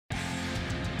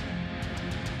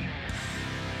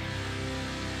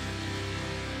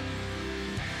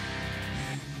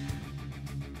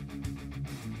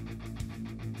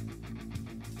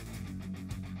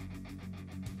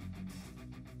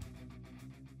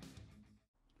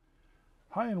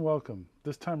Hi and welcome.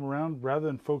 This time around, rather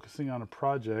than focusing on a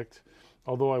project,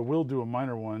 although I will do a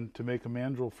minor one to make a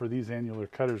mandrel for these annular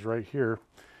cutters right here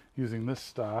using this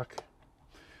stock,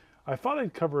 I thought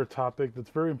I'd cover a topic that's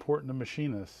very important to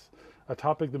machinists, a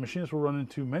topic the machinists will run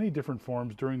into many different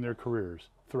forms during their careers: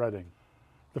 threading.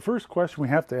 The first question we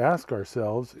have to ask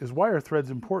ourselves is, why are threads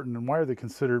important and why are they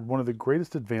considered one of the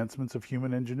greatest advancements of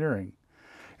human engineering?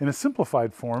 In a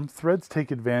simplified form, threads take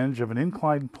advantage of an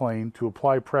inclined plane to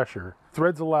apply pressure.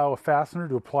 Threads allow a fastener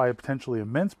to apply a potentially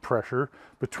immense pressure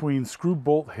between screw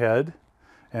bolt head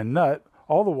and nut,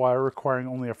 all the while requiring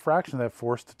only a fraction of that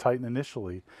force to tighten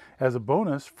initially. As a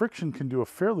bonus, friction can do a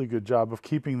fairly good job of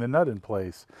keeping the nut in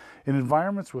place. In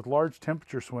environments with large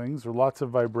temperature swings or lots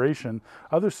of vibration,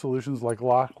 other solutions like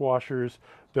lock washers,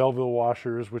 Belleville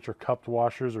washers, which are cupped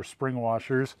washers or spring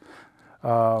washers,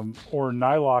 or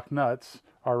nylock nuts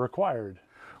are required.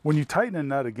 When you tighten a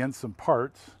nut against some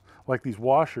parts, like these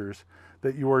washers,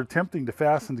 that you are attempting to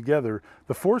fasten together,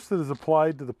 the force that is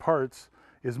applied to the parts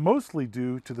is mostly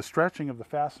due to the stretching of the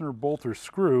fastener bolt or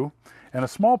screw, and a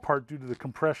small part due to the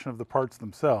compression of the parts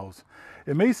themselves.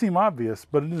 It may seem obvious,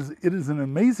 but it is an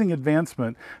amazing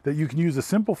advancement that you can use a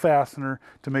simple fastener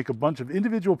to make a bunch of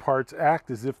individual parts act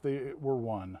as if they were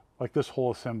one, like this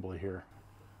whole assembly here.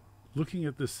 Looking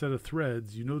at this set of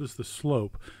threads, you notice the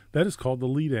slope. That is called the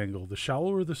lead angle. The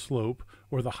shallower the slope,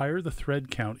 or the higher the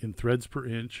thread count in threads per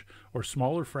inch, or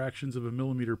smaller fractions of a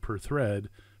millimeter per thread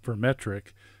for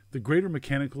metric, the greater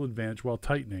mechanical advantage while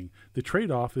tightening. The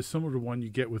trade-off is similar to one you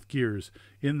get with gears,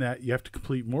 in that you have to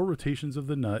complete more rotations of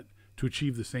the nut to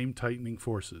achieve the same tightening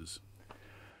forces.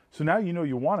 So now you know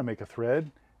you want to make a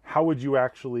thread. How would you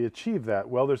actually achieve that?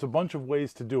 Well, there's a bunch of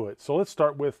ways to do it. So let's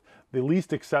start with the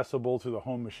least accessible to the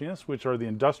home machinist, which are the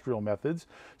industrial methods.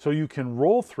 So you can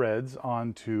roll threads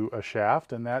onto a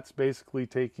shaft, and that's basically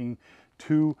taking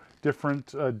two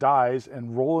different dies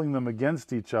and rolling them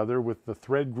against each other with the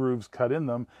thread grooves cut in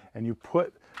them, and you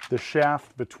put the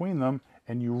shaft between them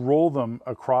and you roll them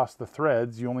across the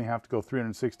threads. You only have to go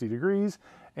 360 degrees,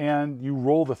 and you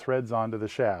roll the threads onto the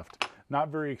shaft. Not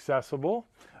very accessible.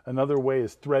 Another way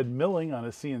is thread milling on a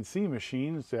CNC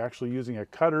machine. It's actually using a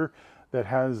cutter that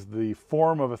has the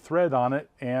form of a thread on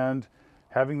it and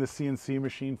having the CNC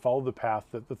machine follow the path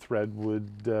that the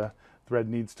thread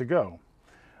needs to go.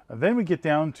 Then we get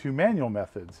down to manual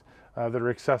methods that are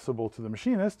accessible to the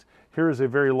machinist. Here is a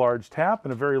very large tap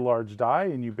and a very large die,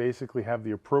 and you basically have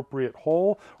the appropriate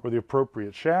hole or the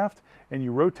appropriate shaft, and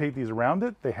you rotate these around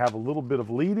it. They have a little bit of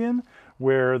lead in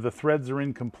where the threads are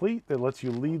incomplete. That lets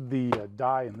you lead the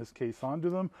die, in this case, onto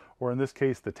them, or in this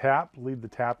case the tap, lead the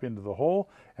tap into the hole,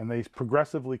 and they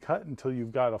progressively cut until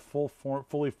you've got a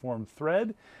fully formed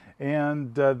thread,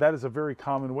 and that is a very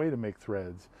common way to make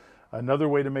threads. Another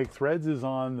way to make threads is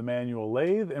on the manual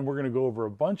lathe, and we're going to go over a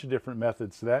bunch of different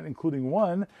methods to that, including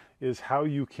one is how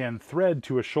you can thread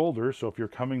to a shoulder. So if you're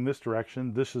coming this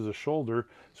direction, this is a shoulder.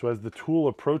 So as the tool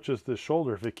approaches this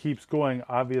shoulder, if it keeps going,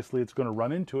 obviously it's going to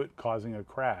run into it, causing a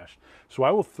crash. So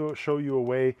I will show you a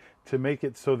way to make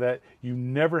it so that you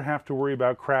never have to worry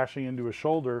about crashing into a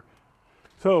shoulder.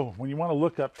 So when you want to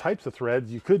look up types of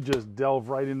threads, you could just delve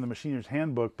right in the machiner's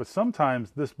handbook, but sometimes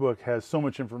this book has so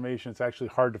much information it's actually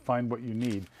hard to find what you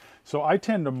need. So I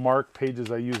tend to mark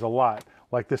pages I use a lot,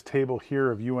 like this table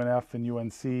here of UNF and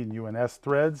UNC and UNS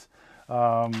threads,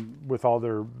 with all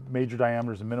their major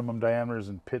diameters and minimum diameters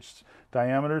and pitched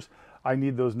diameters. I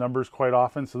need those numbers quite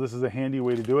often, so this is a handy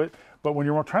way to do it. But when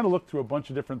you're trying to look through a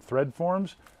bunch of different thread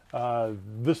forms,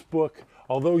 this book,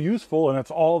 although useful and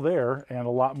it's all there and a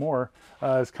lot more,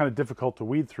 is kind of difficult to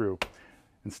weed through.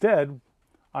 Instead,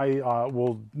 I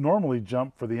will normally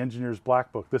jump for the Engineer's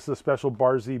Black Book. This is a special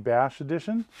Bar Z Bash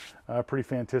edition. Pretty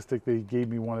fantastic. They gave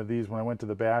me one of these when I went to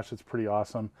the Bash. It's pretty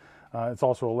awesome. It's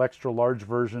also an extra large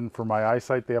version for my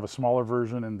eyesight. They have a smaller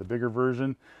version and the bigger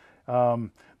version.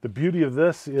 The beauty of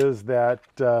this is that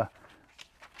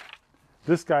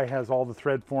this guy has all the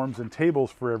thread forms and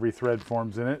tables for every thread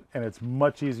forms in it, and it's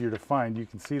much easier to find. You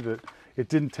can see that it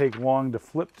didn't take long to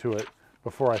flip to it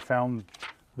before I found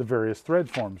the various thread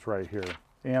forms right here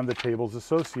and the tables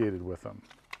associated with them.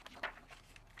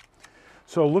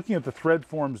 So looking at the thread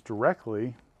forms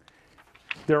directly,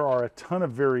 there are a ton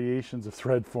of variations of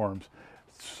thread forms.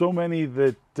 So many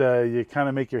that you kind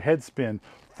of make your head spin.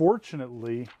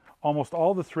 Fortunately, almost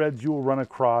all the threads you will run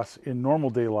across in normal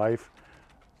day life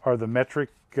are the metric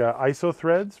ISO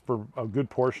threads for a good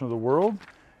portion of the world,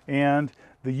 and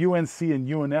the UNC and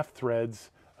UNF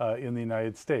threads in the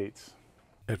United States.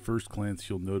 At first glance,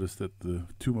 you'll notice that the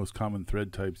two most common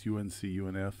thread types, UNC,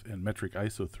 UNF, and metric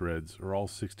iso threads, are all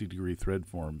 60-degree thread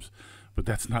forms. But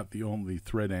that's not the only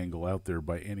thread angle out there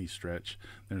by any stretch.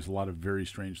 There's a lot of very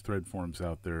strange thread forms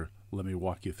out there. Let me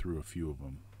walk you through a few of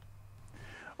them.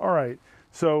 All right,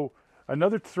 so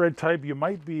another thread type you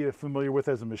might be familiar with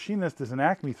as a machinist is an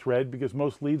Acme thread, because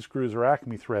most lead screws are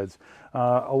Acme threads.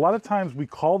 A lot of times we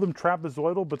call them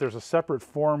trapezoidal, but there's a separate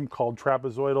form called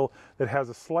trapezoidal that has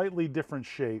a slightly different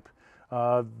shape.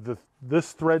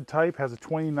 This thread type has a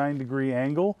 29-degree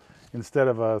angle instead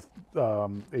of a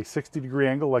 60-degree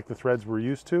angle like the threads we're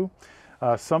used to.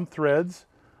 Some threads,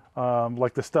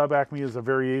 like the stub Acme, is a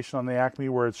variation on the Acme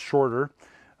where it's shorter.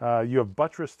 You have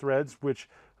buttress threads, which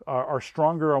are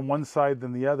stronger on one side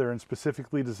than the other and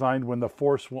specifically designed when the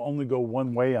force will only go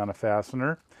one way on a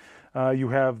fastener. You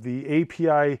have the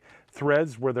API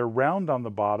threads where they're round on the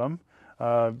bottom.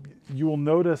 You will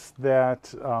notice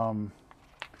that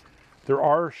there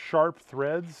are sharp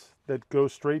threads that go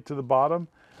straight to the bottom.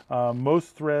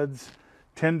 Most threads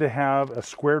tend to have a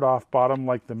squared off bottom,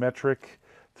 like the metric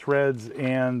threads,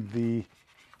 and the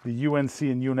UNC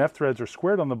and UNF threads are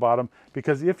squared on the bottom,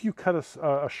 because if you cut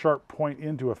a sharp point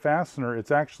into a fastener, it's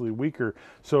actually weaker.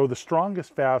 So the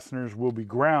strongest fasteners will be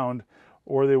ground,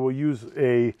 or they will use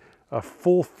a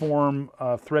full form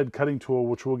thread cutting tool,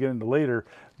 which we'll get into later,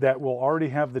 that will already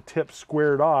have the tip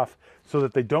squared off so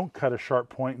that they don't cut a sharp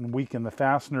point and weaken the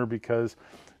fastener, because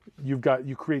you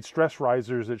create stress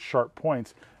risers at sharp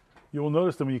points. You will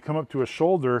notice that when you come up to a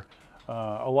shoulder,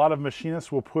 a lot of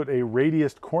machinists will put a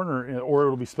radius corner in, or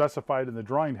it'll be specified in the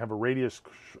drawing to have a radius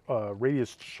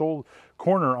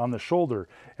corner on the shoulder.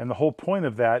 And the whole point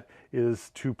of that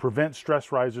is to prevent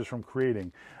stress risers from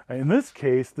creating. In this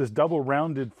case, this double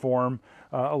rounded form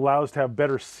allows to have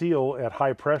better seal at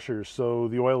high pressures, so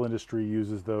the oil industry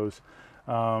uses those.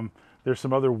 There's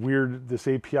some other weird, this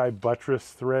API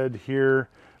buttress thread here,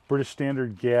 British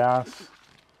Standard gas.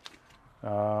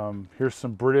 Here's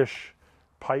some British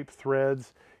pipe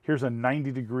threads. Here's a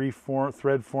 90-degree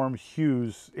thread form,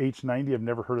 Hughes H90. I've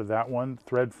never heard of that one.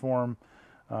 Thread form,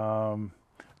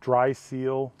 dry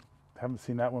seal. Haven't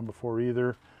seen that one before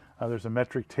either. There's a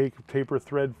metric taper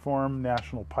thread form,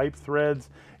 National Pipe threads.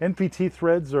 NPT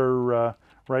threads are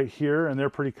right here, and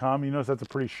they're pretty common. You notice that's a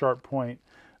pretty sharp point.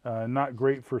 Not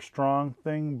great for strong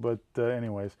thing, but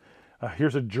anyways.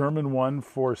 Here's a German one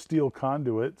for steel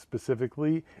conduit,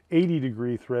 specifically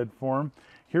 80-degree thread form.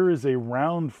 Here is a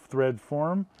round thread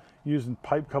form using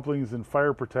pipe couplings and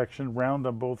fire protection, round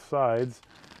on both sides.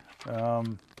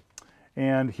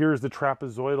 And here's the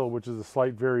trapezoidal, which is a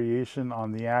slight variation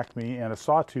on the Acme, and a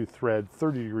sawtooth thread,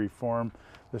 30-degree form.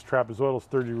 This trapezoidal is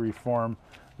 30-degree form.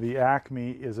 The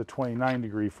Acme is a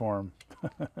 29-degree form.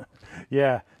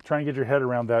 Yeah, try and get your head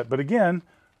around that. But again,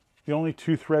 the only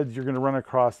two threads you're going to run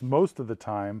across most of the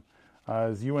time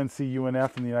is UNC,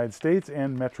 UNF in the United States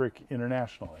and metric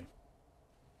internationally.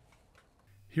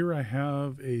 Here I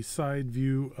have a side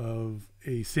view of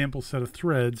a sample set of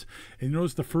threads, and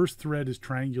notice the first thread is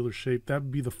triangular shaped. That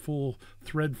would be the full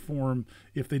thread form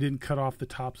if they didn't cut off the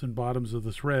tops and bottoms of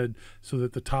the thread so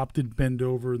that the top didn't bend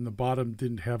over and the bottom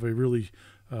didn't have a really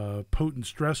potent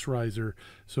stress riser.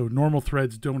 So normal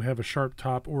threads don't have a sharp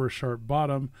top or a sharp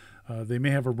bottom. They may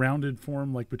have a rounded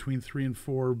form like between 3 and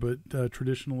 4, but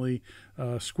traditionally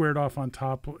squared off on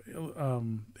top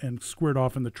and squared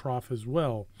off in the trough as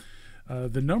well.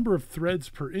 The number of threads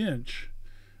per inch,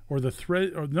 or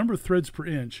the number of threads per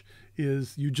inch,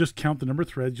 is you just count the number of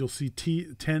threads. You'll see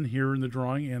 10 here in the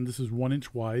drawing, and this is 1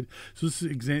 inch wide. So this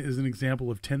is an example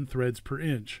of 10 threads per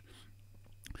inch.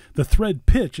 The thread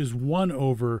pitch is 1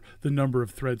 over the number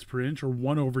of threads per inch, or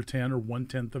 1 over 10, or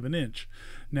 1/10 of an inch.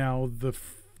 Now the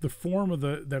form of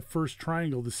that first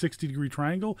triangle, the 60-degree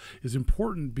triangle, is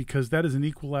important because that is an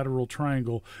equilateral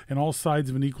triangle, and all sides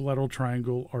of an equilateral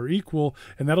triangle are equal,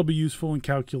 and that'll be useful in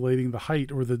calculating the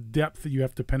height or the depth that you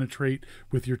have to penetrate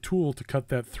with your tool to cut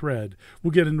that thread.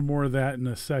 We'll get into more of that in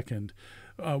a second.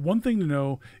 One thing to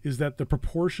know is that the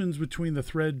proportions between the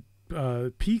thread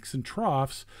peaks and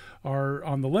troughs are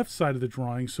on the left side of the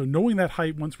drawing, so knowing that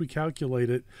height once we calculate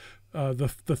it,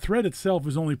 the thread itself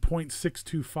is only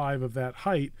 0.625 of that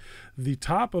height. The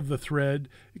top of the thread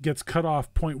gets cut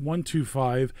off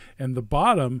 0.125, and the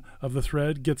bottom of the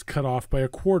thread gets cut off by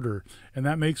 1/4, and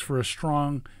that makes for a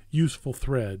strong, useful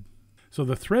thread. So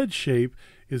the thread shape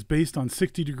is based on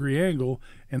 60-degree angle,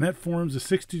 and that forms a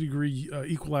 60-degree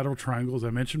equilateral triangle, as I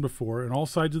mentioned before, and all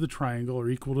sides of the triangle are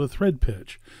equal to the thread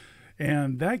pitch.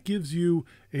 And that gives you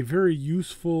a very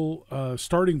useful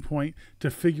starting point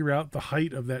to figure out the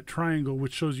height of that triangle,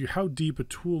 which shows you how deep a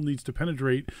tool needs to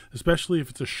penetrate, especially if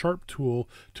it's a sharp tool,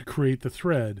 to create the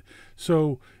thread.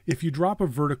 So if you drop a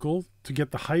vertical to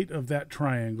get the height of that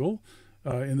triangle,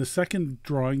 in the second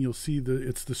drawing, you'll see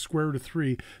it's the square root of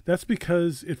 3. That's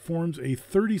because it forms a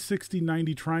 30, 60,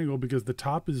 90 triangle because the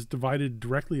top is divided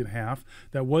directly in half.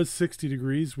 That was 60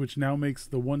 degrees, which now makes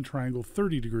the one triangle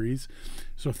 30 degrees.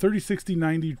 So 30, 60,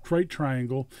 90 right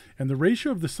triangle. And the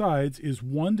ratio of the sides is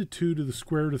 1 to 2 to the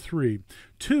square root of 3.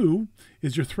 2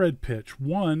 is your thread pitch.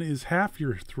 1 is half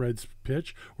your thread's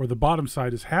pitch, or the bottom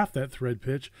side is half that thread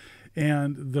pitch.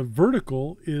 And the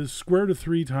vertical is square root of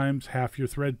 3 times half your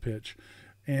thread pitch.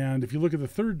 And if you look at the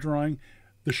third drawing,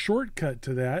 the shortcut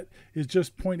to that is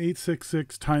just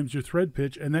 0.866 times your thread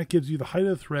pitch, and that gives you the height of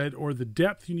the thread or the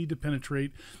depth you need to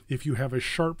penetrate if you have a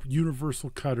sharp universal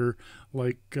cutter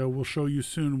like we'll show you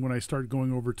soon when I start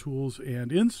going over tools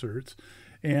and inserts.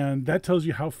 And that tells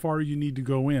you how far you need to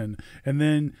go in. And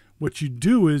then what you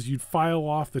do is you'd file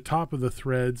off the top of the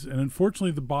threads, and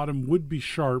unfortunately the bottom would be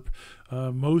sharp.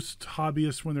 Most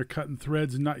hobbyists, when they're cutting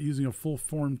threads and not using a full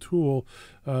form tool,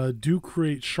 do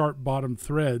create sharp bottom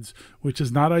threads, which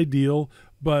is not ideal,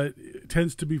 but it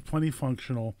tends to be plenty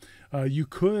functional. You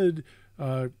could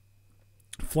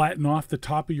flatten off the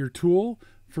top of your tool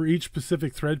for each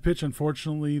specific thread pitch.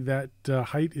 Unfortunately, that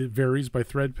height, it varies by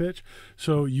thread pitch.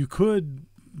 So you could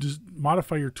just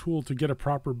modify your tool to get a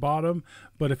proper bottom,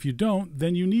 but if you don't,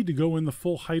 then you need to go in the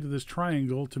full height of this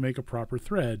triangle to make a proper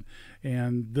thread.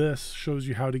 And this shows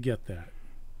you how to get that.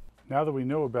 Now that we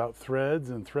know about threads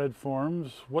and thread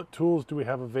forms, what tools do we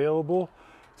have available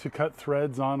to cut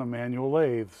threads on a manual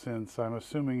lathe? Since I'm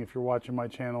assuming if you're watching my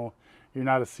channel, you're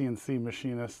not a CNC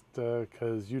machinist,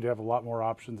 because you'd have a lot more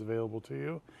options available to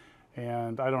you.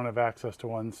 And I don't have access to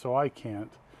one, so I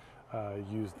can't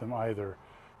use them either.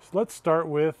 So let's start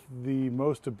with the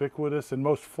most ubiquitous and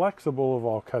most flexible of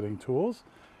all cutting tools.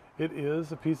 It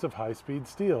is a piece of high-speed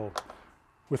steel.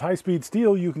 With high-speed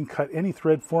steel, you can cut any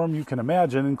thread form you can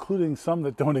imagine, including some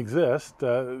that don't exist.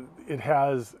 It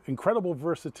has incredible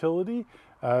versatility.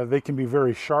 They can be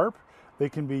very sharp. They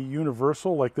can be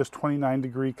universal, like this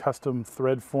 29-degree custom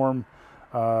thread form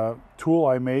tool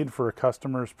I made for a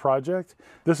customer's project.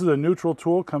 This is a neutral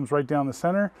tool, comes right down the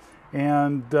center.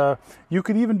 And you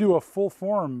could even do a full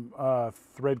form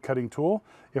thread cutting tool.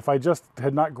 If I just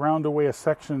had not ground away a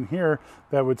section here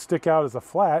that would stick out as a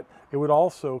flat, it would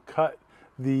also cut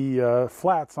the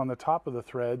flats on the top of the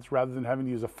threads rather than having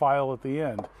to use a file at the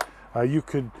end.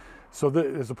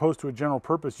 As opposed to a general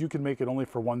purpose, you can make it only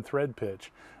for one thread pitch.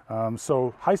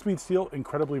 So high-speed steel,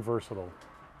 incredibly versatile.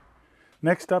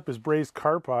 Next up is brazed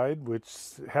carbide, which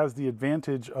has the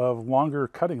advantage of longer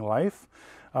cutting life.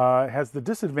 It has the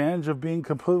disadvantage of being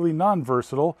completely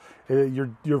non-versatile.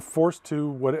 You're forced to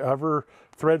whatever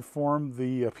thread form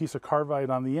the piece of carbide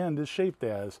on the end is shaped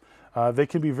as. They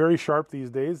can be very sharp these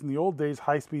days. In the old days,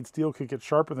 high-speed steel could get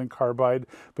sharper than carbide,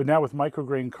 but now with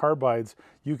micrograin carbides,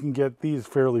 you can get these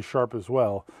fairly sharp as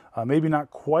well. Maybe not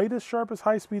quite as sharp as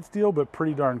high-speed steel, but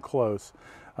pretty darn close.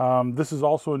 This is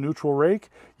also a neutral rake.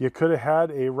 You could have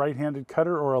had a right-handed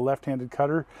cutter or a left-handed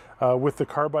cutter with the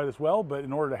carbide as well, but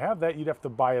in order to have that, you'd have to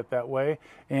buy it that way.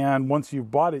 And once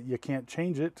you've bought it, you can't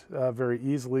change it very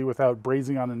easily without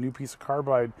brazing on a new piece of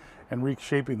carbide and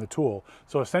reshaping the tool.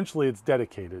 So essentially, it's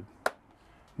dedicated.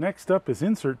 Next up is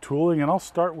insert tooling, and I'll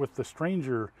start with the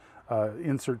stranger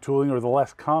insert tooling, or the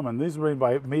less common. These are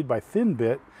made by Thin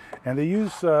Bit, and they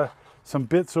use some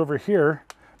bits over here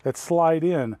that slide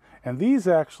in. And these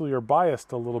actually are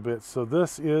biased a little bit. So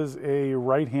this is a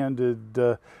right-handed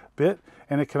bit,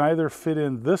 and it can either fit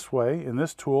in this way, in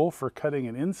this tool for cutting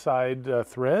an inside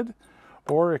thread,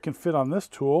 or it can fit on this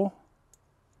tool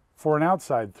for an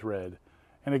outside thread.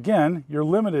 And again, you're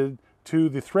limited to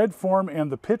the thread form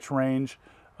and the pitch range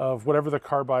of whatever the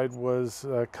carbide was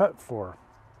cut for,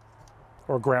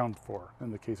 or ground for,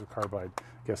 in the case of carbide,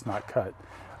 I guess not cut.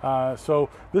 So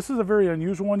this is a very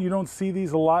unusual one. You don't see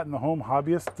these a lot in the home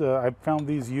hobbyist. I've found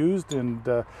these used and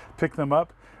picked them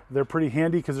up. They're pretty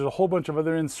handy because there's a whole bunch of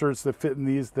other inserts that fit in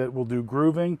these that will do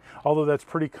grooving, although that's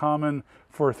pretty common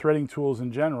for threading tools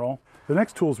in general. The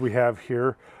next tools we have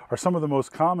here are some of the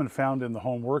most common found in the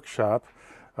home workshop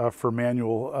for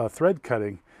manual thread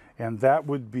cutting, and that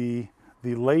would be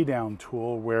the laydown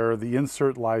tool where the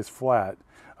insert lies flat.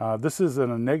 This is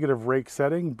in a negative rake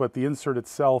setting, but the insert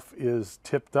itself is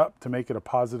tipped up to make it a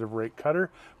positive rake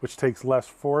cutter, which takes less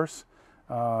force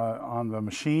on the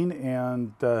machine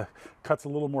and cuts a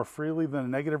little more freely than a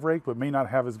negative rake, but may not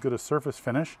have as good a surface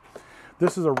finish.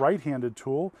 This is a right-handed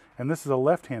tool, and this is a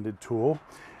left-handed tool.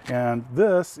 And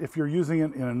this, if you're using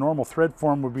it in a normal thread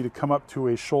form, would be to come up to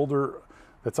a shoulder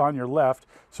that's on your left.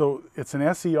 So it's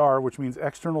an SER, which means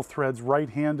external threads,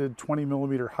 right-handed, 20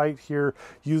 millimeter height here,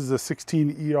 uses a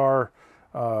 16 ER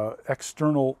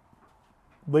external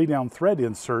lay-down thread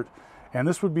insert. And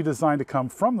this would be designed to come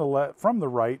from the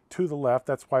right to the left.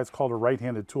 That's why it's called a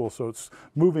right-handed tool. So it's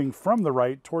moving from the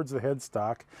right towards the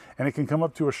headstock, and it can come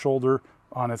up to a shoulder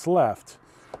on its left.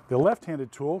 The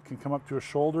left-handed tool can come up to a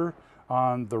shoulder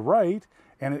on the right,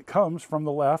 and it comes from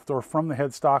the left or from the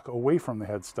headstock away from the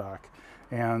headstock.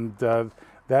 And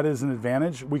that is an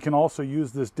advantage. We can also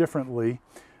use this differently.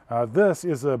 This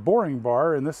is a boring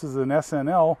bar, and this is an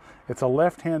SNL. It's a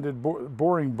left-handed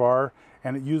boring bar,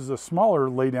 and it uses a smaller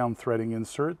lay-down threading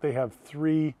insert. They have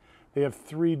three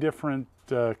different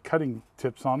cutting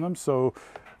tips on them, so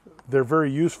they're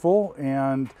very useful,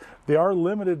 and they are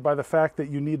limited by the fact that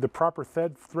you need the proper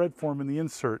thread form in the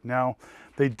insert. Now,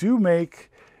 they do make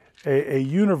a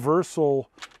universal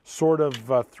sort of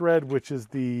thread, which is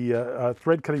the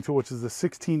thread cutting tool, which is the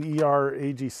 16ER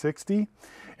AG60,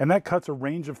 and that cuts a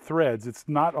range of threads. It's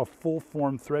not a full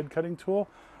form thread cutting tool.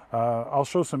 I'll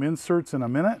show some inserts in a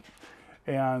minute,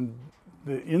 and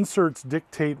the inserts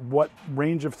dictate what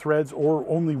range of threads or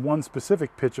only one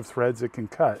specific pitch of threads it can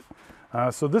cut.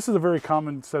 So this is a very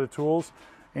common set of tools,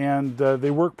 and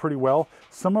they work pretty well.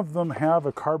 Some of them have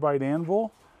a carbide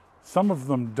anvil, some of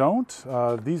them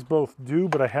don't. These both do,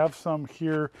 but I have some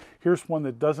here. Here's one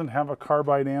that doesn't have a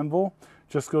carbide anvil,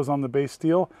 just goes on the base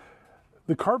steel.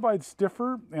 The carbide's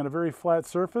stiffer and a very flat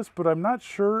surface, but I'm not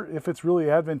sure if it's really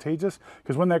advantageous,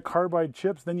 because when that carbide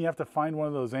chips, then you have to find one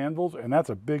of those anvils, and that's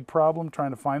a big problem,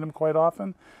 trying to find them quite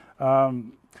often.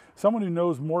 Someone who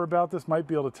knows more about this might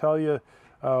be able to tell you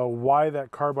why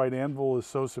that carbide anvil is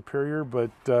so superior,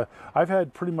 but I've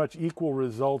had pretty much equal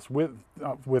results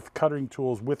with cutting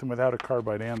tools with and without a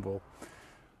carbide anvil.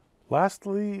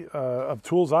 Lastly, of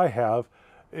tools I have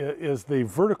is the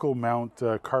vertical mount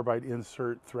carbide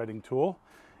insert threading tool.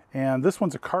 And this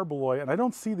one's a carbaloy, and I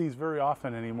don't see these very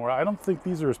often anymore. I don't think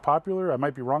these are as popular. I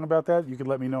might be wrong about that. You could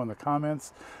let me know in the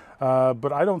comments.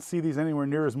 But I don't see these anywhere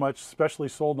near as much, especially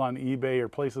sold on eBay or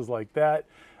places like that.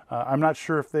 I'm not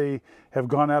sure if they have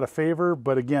gone out of favor,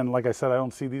 but again, like I said, I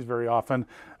don't see these very often.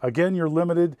 Again, you're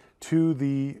limited to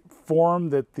the form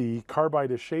that the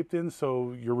carbide is shaped in,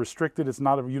 so you're restricted. It's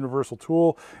not a universal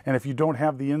tool, and if you don't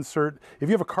have the insert, if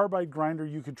you have a carbide grinder,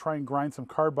 you could try and grind some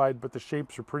carbide, but the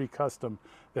shapes are pretty custom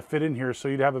that fit in here, so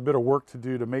you'd have a bit of work to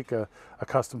do to make a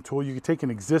custom tool. You could take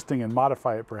an existing and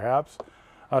modify it perhaps.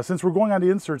 Since we're going on to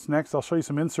inserts next, I'll show you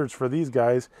some inserts for these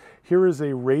guys. Here is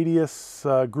a radius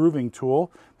grooving tool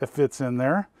that fits in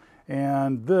there.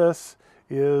 And this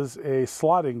is a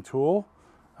slotting tool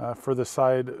for the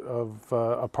side of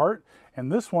a part. And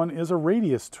this one is a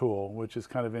radius tool, which is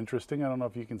kind of interesting. I don't know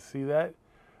if you can see that,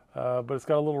 but it's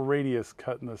got a little radius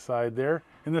cut in the side there.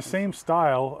 In the same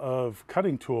style of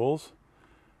cutting tools,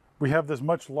 we have this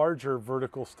much larger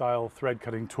vertical style thread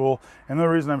cutting tool. And the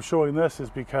reason I'm showing this is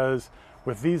because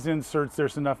with these inserts,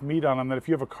 there's enough meat on them that if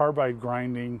you have a carbide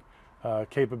grinding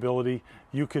capability,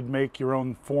 you could make your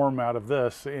own form out of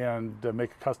this and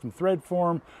make a custom thread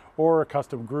form or a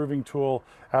custom grooving tool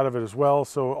out of it as well.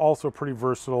 So also pretty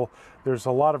versatile. There's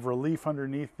a lot of relief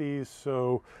underneath these,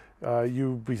 so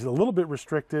you'd be a little bit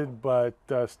restricted, but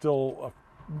still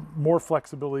more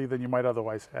flexibility than you might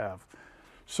otherwise have.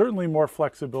 Certainly more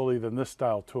flexibility than this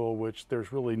style tool, which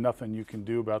there's really nothing you can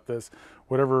do about this.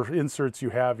 Whatever inserts you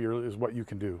have is what you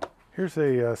can do. Here's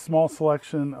a small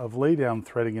selection of laydown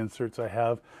threading inserts I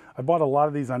have. I bought a lot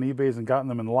of these on eBay and gotten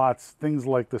them in lots. Things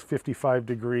like this 55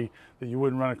 degree that you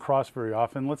wouldn't run across very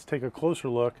often. Let's take a closer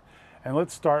look, and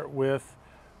let's start with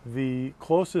the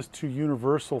closest to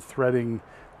universal threading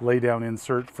laydown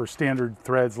insert for standard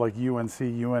threads like UNC,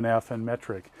 UNF, and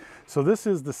metric. So this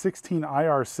is the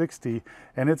 16IR60,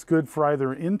 and it's good for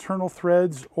either internal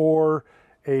threads or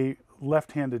a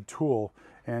left-handed tool.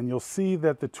 And you'll see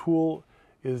that the tool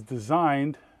is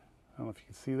designed, I don't know if you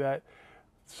can see that,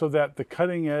 so that the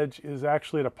cutting edge is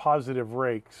actually at a positive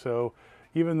rake. So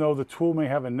even though the tool may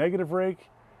have a negative rake,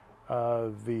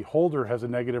 the holder has a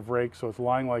negative rake, so it's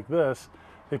lying like this.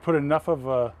 They put enough of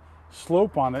a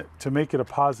slope on it to make it a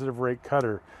positive rake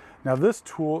cutter. Now this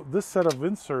tool, this set of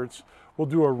inserts will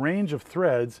do a range of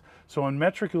threads. So in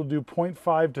metric, it'll do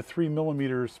 0.5 to 3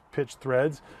 millimeters pitch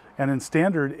threads, and in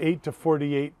standard 8 to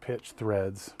 48 pitch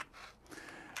threads.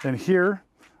 And here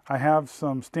I have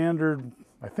some standard,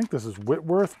 I think this is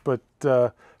Whitworth, but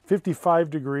 55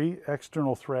 degree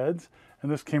external threads.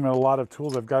 And this came in a lot of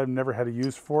tools. I've never had a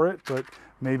use for it, but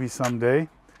maybe someday.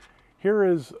 Here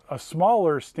is a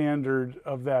smaller standard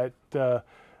of that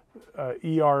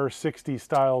ER60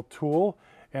 style tool,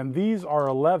 and these are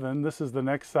 11. This is the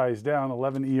next size down,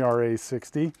 11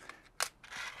 ERA60.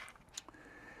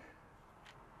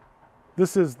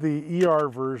 This is the ER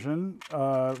version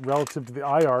relative to the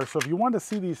IR. So if you want to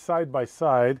see these side by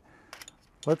side,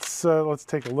 let's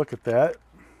take a look at that.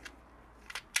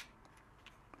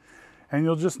 And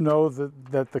you'll just know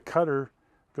that the cutter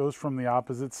goes from the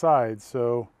opposite side.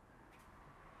 So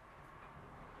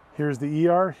here's the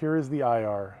ER, here is the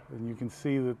IR. And you can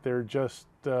see that they're just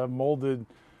molded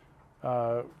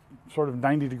sort of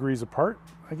 90 degrees apart,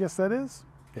 I guess that is.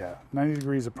 Yeah, 90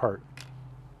 degrees apart.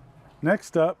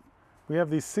 Next up, we have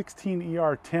these 16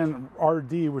 ER10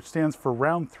 RD, which stands for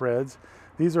round threads.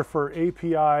 These are for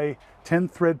API 10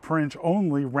 thread per inch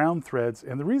only round threads.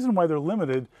 And the reason why they're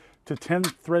limited to 10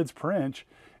 threads per inch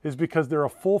is because they're a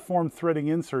full form threading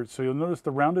insert. So you'll notice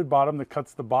the rounded bottom that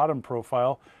cuts the bottom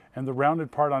profile and the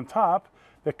rounded part on top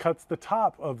that cuts the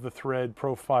top of the thread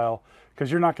profile,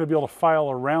 because you're not going to be able to file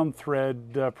a round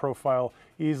thread profile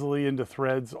easily into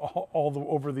threads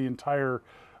over the entire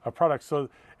product. So,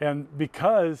 and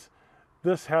because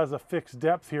this has a fixed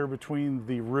depth here between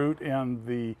the root and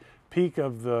the peak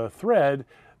of the thread,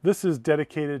 this is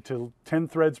dedicated to 10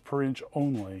 threads per inch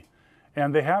only.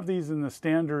 And they have these in the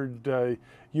standard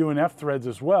UNF threads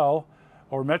as well,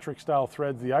 or metric style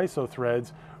threads, the ISO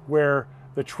threads, where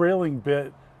the trailing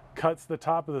bit cuts the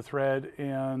top of the thread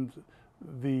and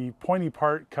the pointy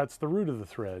part cuts the root of the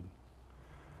thread.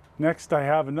 Next, I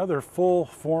have another full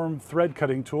form thread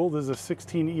cutting tool. This is a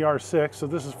 16 ER6, so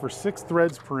this is for 6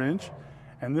 threads per inch,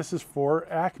 and this is for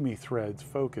Acme threads,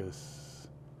 focus.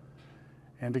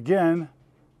 And again,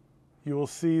 you will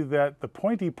see that the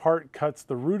pointy part cuts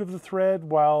the root of the thread,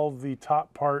 while the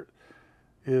top part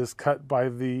is cut by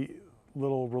the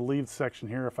little relieved section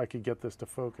here, if I could get this to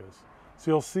focus.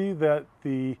 So you'll see that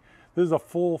this is a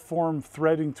full form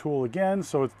threading tool again,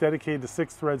 so it's dedicated to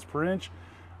 6 threads per inch.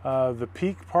 The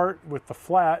peak part with the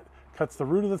flat cuts the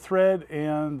root of the thread,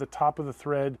 and the top of the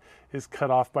thread is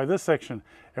cut off by this section.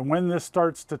 And when this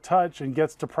starts to touch and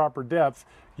gets to proper depth,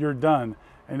 you're done.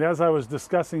 And as I was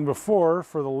discussing before,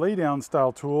 for the laydown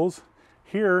style tools,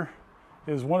 here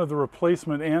is one of the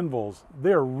replacement anvils.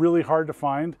 They're really hard to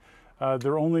find.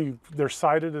 They're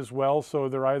sided as well, so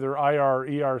they're either IR or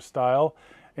ER style.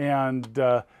 And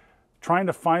trying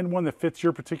to find one that fits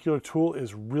your particular tool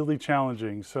is really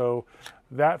challenging. So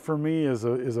that for me is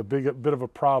a bit of a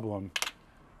problem.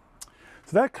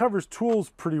 So that covers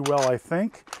tools pretty well, I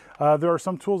think. There are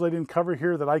some tools I didn't cover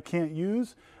here that I can't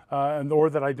use or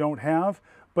that I don't have,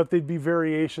 but they'd be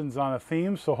variations on a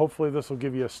theme, so hopefully this will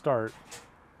give you a start.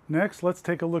 Next, let's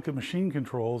take a look at machine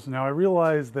controls. Now I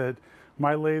realize that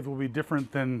my lathe will be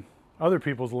different than other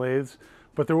people's lathes,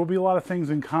 but there will be a lot of things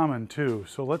in common too.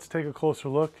 So let's take a closer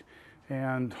look,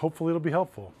 and hopefully it'll be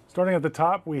helpful. Starting at the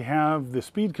top, we have the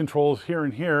speed controls here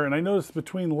and here, and I noticed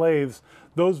between lathes,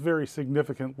 those vary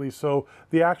significantly. So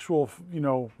the actual,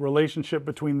 relationship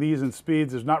between these and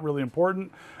speeds is not really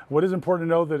important. What is important to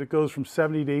know that it goes from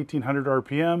 70 to 1800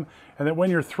 RPM, and that when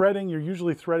you're threading, you're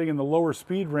usually threading in the lower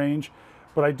speed range.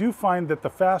 But I do find that the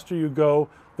faster you go,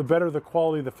 the better the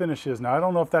quality of the finish is. Now, I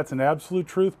don't know if that's an absolute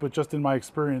truth, but just in my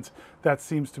experience, that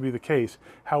seems to be the case.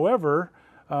 However,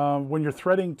 when you're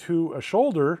threading to a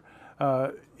shoulder,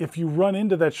 if you run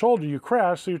into that shoulder, you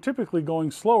crash, so you're typically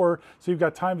going slower, so you've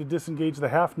got time to disengage the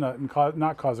half nut and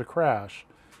not cause a crash.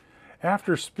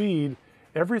 After speed,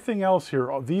 everything else here,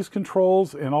 these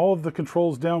controls and all of the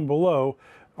controls down below,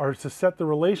 are to set the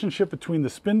relationship between the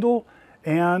spindle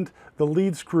and the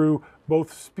lead screw,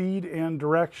 both speed and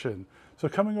direction. So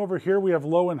coming over here, we have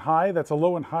low and high. That's a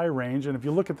low and high range. And if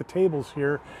you look at the tables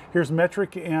here, here's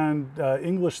metric and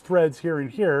English threads here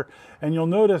and here. And you'll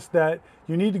notice that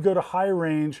you need to go to high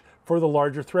range for the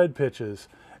larger thread pitches.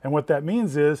 And what that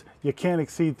means is you can't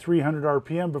exceed 300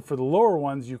 RPM, but for the lower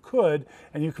ones you could,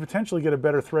 and you could potentially get a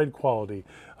better thread quality.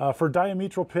 For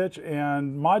diametral pitch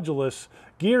and modulus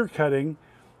gear cutting,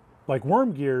 like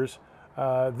worm gears,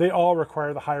 they all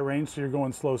require the high range, so you're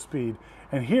going slow speed.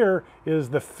 And here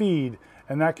is the feed,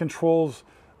 and that controls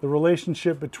the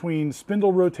relationship between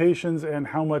spindle rotations and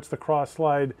how much the cross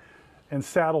slide and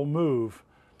saddle move.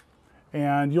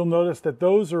 And you'll notice that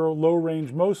those are low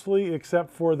range mostly,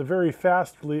 except for the very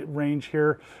fast range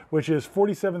here, which is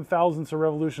 47 thousandths a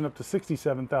revolution up to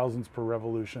 67 thousandths per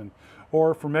revolution.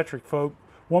 Or for metric folk,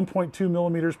 1.2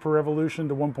 millimeters per revolution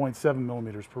to 1.7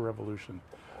 millimeters per revolution.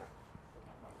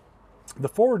 The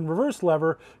forward and reverse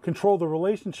lever control the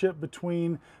relationship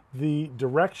between the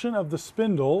direction of the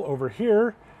spindle over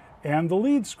here and the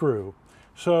lead screw.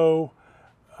 So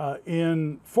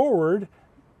in forward,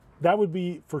 that would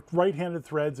be for right-handed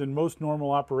threads in most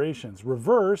normal operations.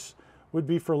 Reverse would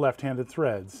be for left-handed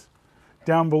threads.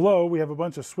 Down below, we have a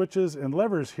bunch of switches and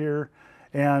levers here,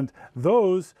 and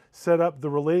those set up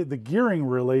the gearing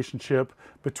relationship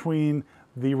between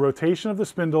the rotation of the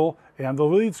spindle and the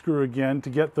lead screw again to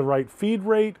get the right feed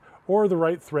rate or the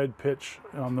right thread pitch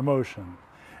on the motion.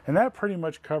 And that pretty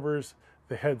much covers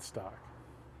the headstock.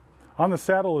 On the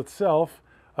saddle itself,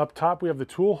 up top we have the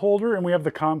tool holder and we have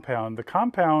the compound. The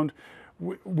compound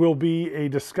will be a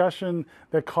discussion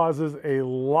that causes a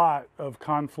lot of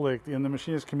conflict in the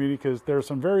machinist community because there are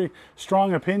some very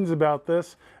strong opinions about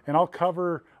this, and I'll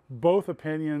cover both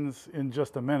opinions in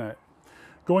just a minute.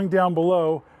 Going down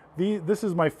below, this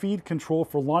is my feed control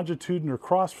for longitudinal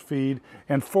cross feed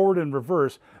and forward and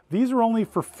reverse. These are only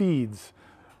for feeds.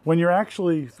 When you're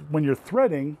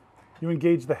threading, you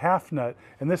engage the half nut,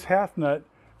 and this half nut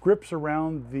grips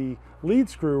around the lead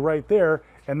screw right there,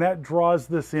 and that draws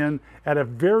this in at a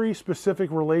very specific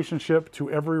relationship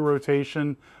to every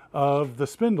rotation of the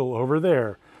spindle over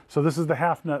there. So this is the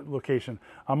half nut location.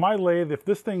 On my lathe, if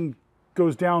this thing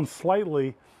goes down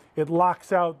slightly, it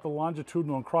locks out the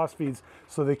longitudinal and cross feeds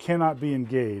so they cannot be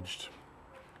engaged.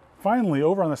 Finally,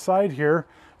 over on the side here,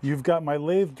 you've got my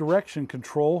lathe direction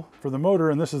control for the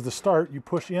motor, and this is the start. You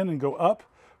push in and go up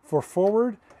for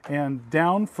forward and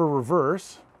down for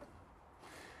reverse.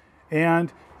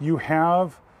 And you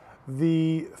have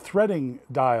the threading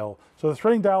dial. So the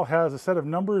threading dial has a set of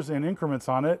numbers and increments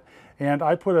on it, and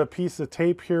I put a piece of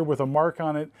tape here with a mark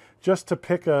on it just to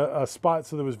pick a spot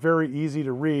so that it was very easy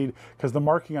to read, because the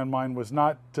marking on mine was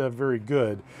not very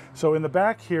good. So in the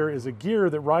back here is a gear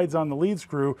that rides on the lead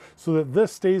screw so that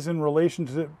this stays in relation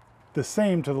to the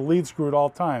same to the lead screw at all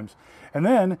times. And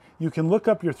then you can look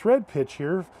up your thread pitch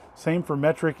here, same for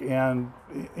metric and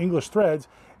English threads,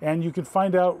 and you can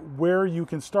find out where you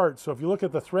can start. So if you look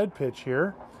at the thread pitch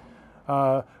here,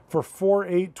 for 4,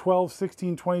 8, 12,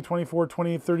 16, 20, 24,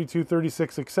 28, 32,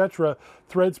 36, etc.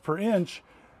 threads per inch,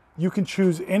 you can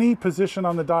choose any position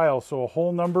on the dial, so a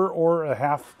whole number or a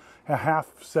half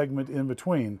segment in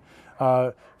between.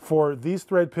 For these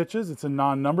thread pitches, it's a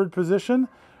non-numbered position.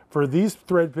 For these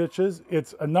thread pitches,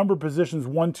 it's a number positions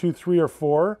 1, 2, 3, or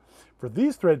 4. For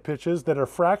these thread pitches that are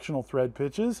fractional thread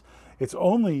pitches, it's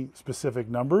only specific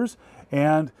numbers.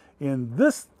 And in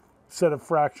this set of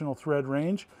fractional thread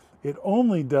range, it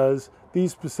only does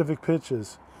these specific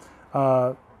pitches.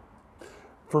 For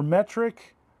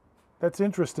metric, that's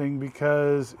interesting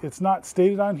because it's not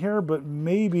stated on here, but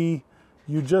maybe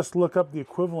you just look up the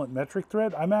equivalent metric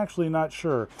thread. I'm actually not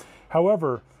sure.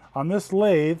 However, on this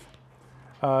lathe,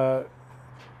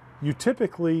 you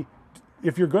typically,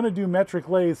 if you're going to do metric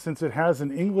lathe, since it has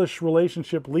an English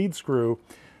relationship lead screw,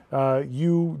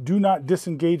 you do not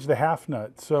disengage the half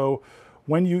nut. So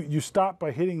when you stop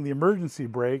by hitting the emergency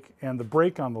brake and the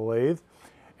brake on the lathe,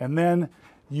 and then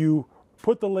you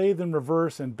put the lathe in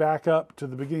reverse and back up to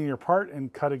the beginning of your part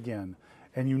and cut again.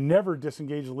 And you never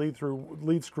disengage the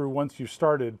lead screw once you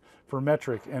started for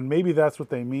metric. And maybe that's what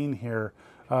they mean here.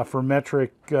 For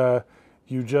metric,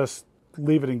 you just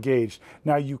leave it engaged.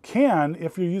 Now you can,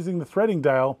 if you're using the threading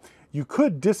dial, you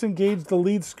could disengage the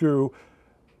lead screw,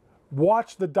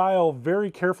 watch the dial very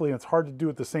carefully, and it's hard to do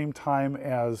at the same time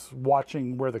as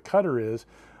watching where the cutter is,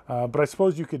 but I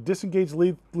suppose you could disengage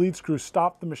the lead screw,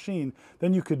 stop the machine,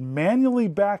 then you could manually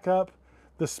back up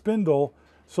the spindle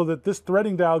so that this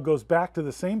threading dial goes back to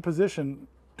the same position.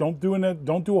 Don't do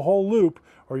a whole loop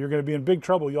or you're going to be in big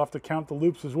trouble. You'll have to count the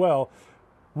loops as well.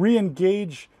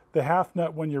 Re-engage the half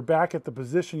nut when you're back at the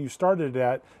position you started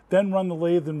at, then run the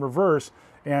lathe in reverse,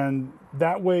 and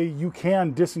that way you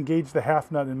can disengage the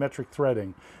half nut in metric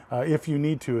threading if you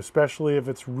need to, especially if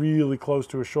it's really close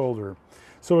to a shoulder.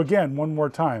 So again, one more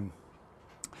time.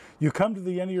 You come to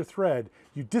the end of your thread,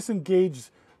 you disengage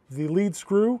the lead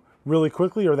screw really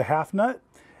quickly, or the half nut,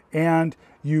 and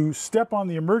you step on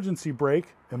the emergency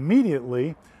brake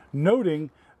immediately, noting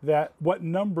that what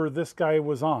number this guy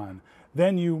was on.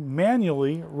 Then you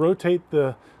manually rotate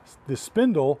the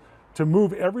spindle to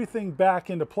move everything back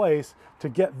into place to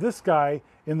get this guy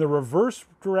in the reverse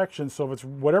direction. So if it's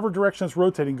whatever direction it's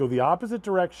rotating, go the opposite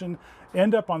direction,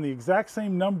 end up on the exact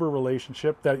same number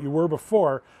relationship that you were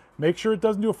before. Make sure it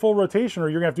doesn't do a full rotation, or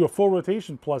you're gonna have to do a full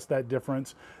rotation plus that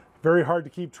difference. Very hard to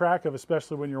keep track of,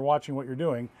 especially when you're watching what you're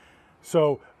doing.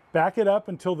 So back it up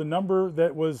until the number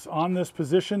that was on this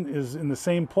position is in the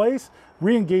same place,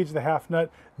 re-engage the half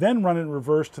nut, then run it in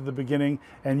reverse to the beginning,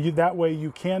 and that way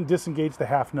you can disengage the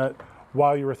half nut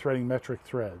while you are threading metric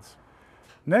threads.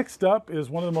 Next up is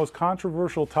one of the most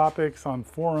controversial topics on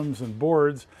forums and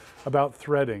boards about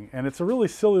threading. And it's a really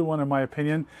silly one in my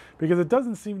opinion, because it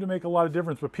doesn't seem to make a lot of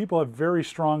difference, but people have very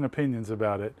strong opinions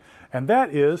about it. And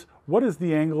that is, what is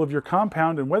the angle of your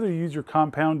compound and whether you use your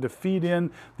compound to feed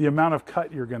in the amount of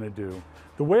cut you're going to do.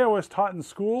 The way I was taught in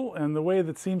school, and the way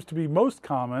that seems to be most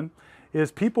common,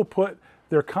 is people put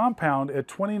their compound at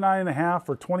 29.5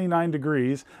 or 29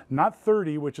 degrees, not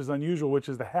 30, which is unusual, which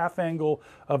is the half angle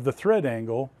of the thread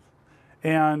angle,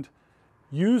 and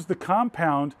use the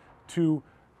compound to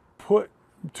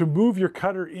move your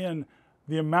cutter in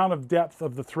the amount of depth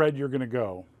of the thread you're going to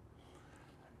go.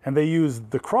 And they use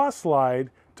the cross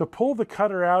slide to pull the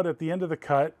cutter out at the end of the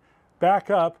cut, back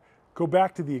up, go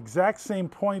back to the exact same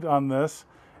point on this,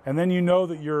 and then you know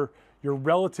that your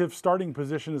relative starting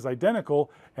position is identical,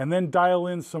 and then dial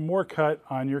in some more cut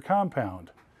on your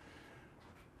compound.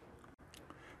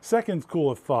 Second school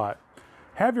of thought,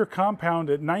 have your compound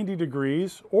at 90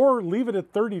 degrees or leave it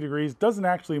at 30 degrees, doesn't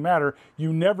actually matter,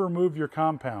 you never move your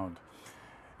compound.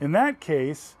 In that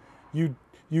case, you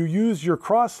use your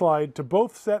cross slide to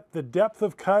both set the depth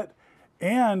of cut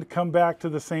and come back to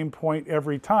the same point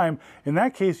every time. In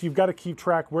that case, you've got to keep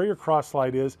track where your cross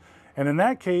slide is, and in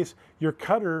that case, your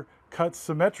cutter cuts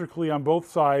symmetrically on both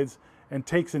sides and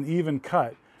takes an even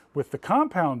cut. With the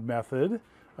compound method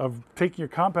of taking your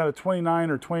compound at 29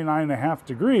 or 29.5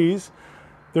 degrees,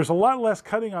 there's a lot less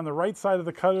cutting on the right side of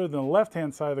the cutter than the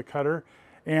left-hand side of the cutter.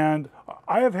 And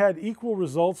I have had equal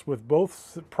results with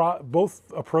both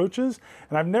approaches,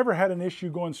 and I've never had an issue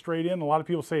going straight in. A lot of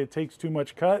people say it takes too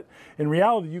much cut. In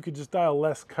reality, you could just dial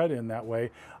less cut in that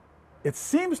way. It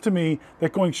seems to me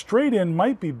that going straight in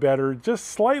might be better, just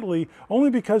slightly,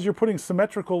 only because you're putting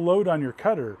symmetrical load on your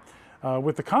cutter.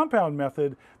 With the compound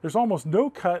method, there's almost no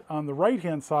cut on the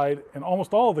right-hand side, and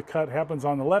almost all of the cut happens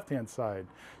on the left-hand side.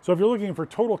 So if you're looking for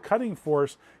total cutting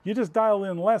force, you just dial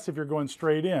in less if you're going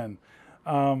straight in.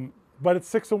 But it's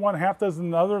 6 to 1, half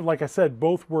dozen the other. Like I said,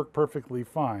 both work perfectly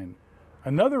fine.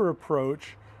 Another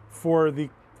approach for the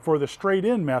straight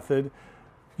in method,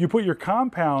 you put your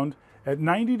compound at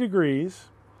 90 degrees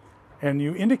and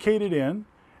you indicate it in,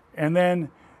 and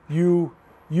then you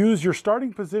use your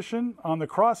starting position on the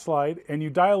cross slide and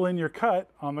you dial in your cut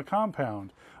on the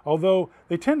compound. Although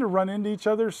they tend to run into each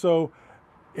other, so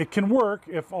it can work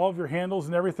if all of your handles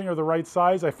and everything are the right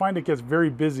size. I find it gets very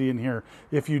busy in here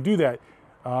if you do that.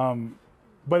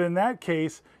 But in that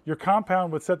case, your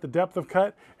compound would set the depth of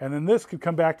cut, and then this could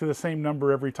come back to the same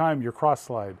number every time, your cross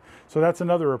slide. So that's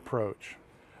another approach.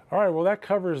 All right, well, that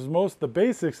covers most of the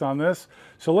basics on this.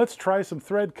 So let's try some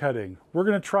thread cutting. We're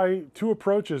going to try two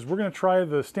approaches. We're going to try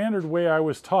the standard way I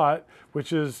was taught,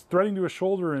 which is threading to a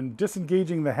shoulder and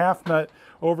disengaging the half nut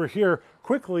over here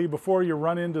quickly before you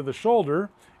run into the shoulder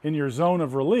in your zone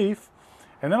of relief.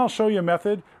 And then I'll show you a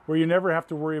method where you never have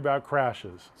to worry about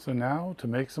crashes. So now to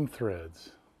make some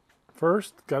threads.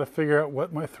 First, got to figure out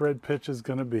what my thread pitch is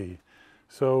going to be.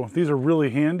 So these are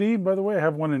really handy, by the way. I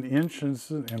have one in inch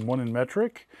and one in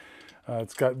metric.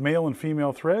 It's got male and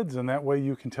female threads, and that way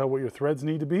you can tell what your threads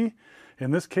need to be.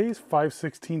 In this case,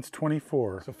 5/16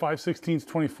 24. So 5/16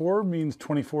 24 means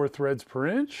 24 threads per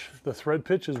inch. The thread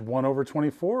pitch is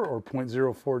 1/24 or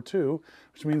 0.042,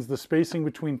 which means the spacing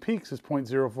between peaks is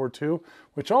 0.042,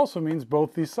 which also means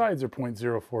both these sides are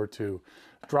 0.042.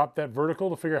 Drop that vertical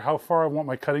to figure out how far I want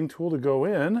my cutting tool to go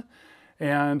in.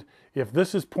 And if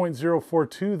this is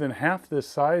 0.042, then half this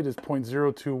side is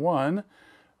 0.021.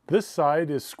 This side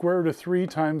is square root of 3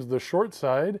 times the short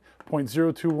side,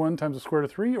 0.021 times the square root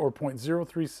of 3, or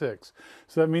 0.036.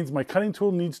 So that means my cutting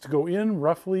tool needs to go in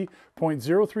roughly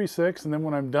 0.036, and then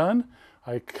when I'm done,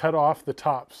 I cut off the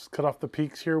tops, cut off the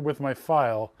peaks here with my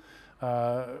file.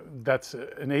 That's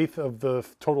 1/8 of the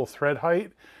total thread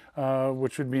height,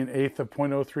 which would be 1/8 of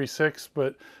 0.036,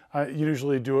 but I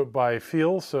usually do it by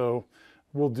feel, so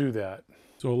we'll do that.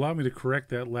 So allow me to correct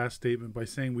that last statement by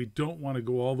saying we don't want to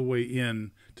go all the way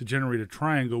in to generate a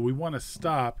triangle. We want to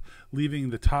stop, leaving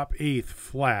the top 1/8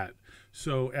 flat.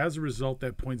 So as a result,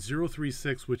 that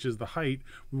 0.036, which is the height,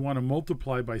 we want to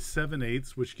multiply by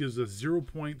 7/8, which gives us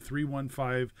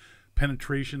 0.315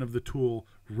 penetration of the tool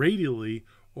radially,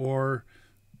 or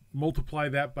multiply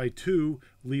that by 2,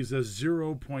 leaves us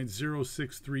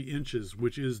 0.063 inches,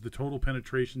 which is the total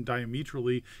penetration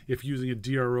diametrally, if using a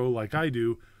DRO like I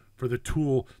do, for the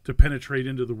tool to penetrate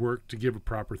into the work to give a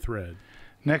proper thread.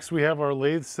 Next, we have our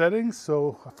lathe settings.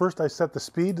 So first I set the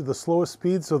speed to the slowest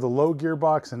speed, so the low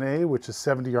gearbox in A, which is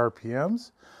 70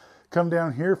 RPMs. Come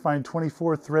down here, find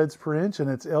 24 threads per inch, and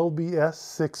it's LBS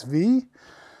 6V.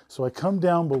 So I come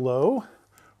down below.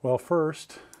 Well,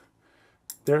 first,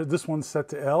 this one's set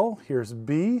to L. Here's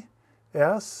B,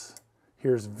 S,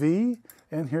 here's V,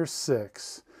 and here's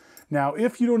 6. Now,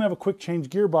 if you don't have a quick change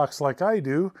gearbox like I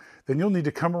do, then you'll need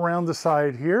to come around the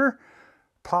side here,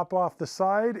 pop off the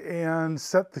side, and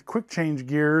set the quick change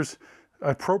gears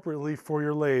appropriately for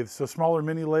your lathe. So smaller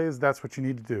mini lathes, that's what you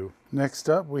need to do. Next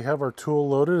up, we have our tool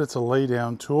loaded. It's a lay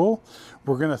down tool.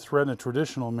 We're going to thread in a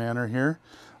traditional manner here.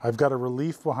 I've got a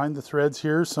relief behind the threads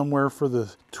here, somewhere for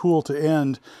the tool to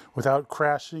end without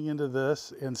crashing into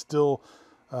this and still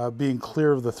being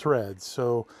clear of the threads.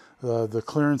 So the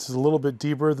clearance is a little bit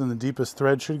deeper than the deepest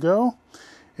thread should go,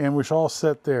 and we're all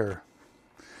set there.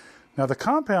 Now the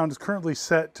compound is currently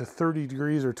set to 30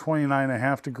 degrees or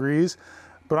 29.5 degrees,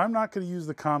 but I'm not going to use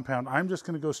the compound. I'm just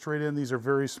going to go straight in. These are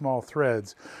very small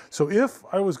threads. So if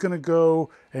I was going to go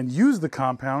and use the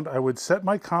compound, I would set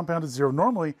my compound to 0.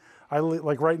 Normally,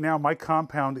 like right now, my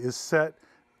compound is set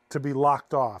to be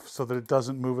locked off so that it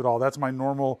doesn't move at all. That's my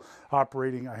normal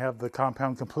operating. I have the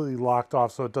compound completely locked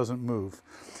off so it doesn't move.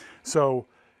 So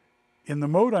in the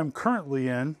mode I'm currently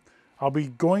in, I'll be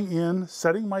going in,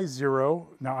 setting my 0.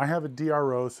 Now I have a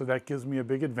DRO, so that gives me a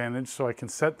big advantage. So I can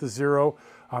set the 0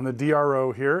 on the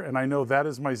DRO here, and I know that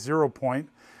is my 0 point.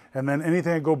 And then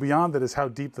anything I go beyond that is how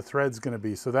deep the thread's going to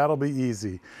be. So that'll be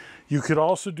easy. You could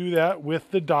also do that with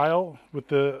the dial, with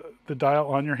the dial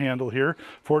on your handle here.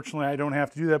 Fortunately, I don't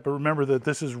have to do that, but remember that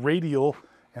this is radial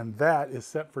and that is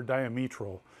set for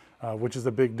diametral, which is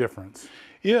a big difference.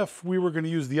 If we were going to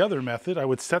use the other method, I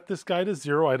would set this guy to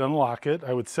 0, I'd unlock it.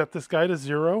 I would set this guy to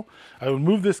 0. I would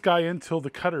move this guy in until the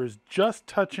cutter is just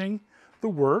touching the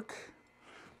work.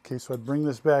 Okay, so I'd bring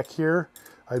this back here.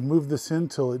 I'd move this in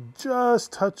till it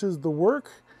just touches the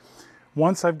work.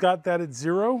 Once I've got that at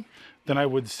 0, then I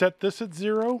would set this at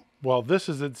 0 while this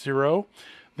is at 0.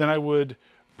 Then I would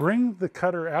bring the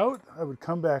cutter out. I would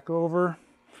come back over.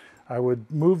 I would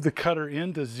move the cutter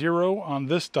into 0 on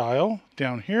this dial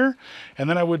down here. And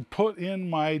then I would put in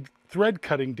my thread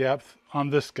cutting depth on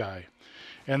this guy.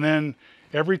 And then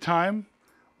every time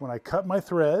when I cut my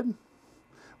thread,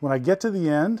 when I get to the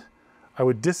end, I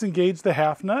would disengage the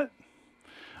half nut.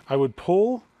 I would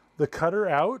pull the cutter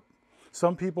out.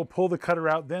 Some people pull the cutter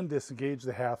out, then disengage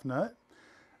the half nut.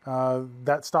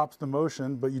 That stops the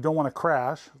motion, but you don't want to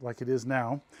crash like it is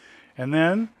now. And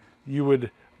then you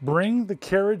would bring the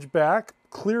carriage back,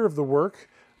 clear of the work,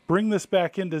 bring this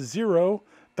back into 0,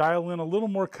 dial in a little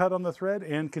more cut on the thread,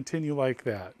 and continue like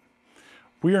that.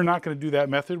 We are not going to do that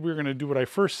method. We're going to do what I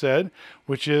first said,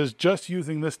 which is just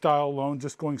using this dial alone,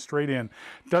 just going straight in.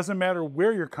 Doesn't matter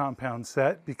where your compound's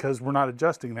set because we're not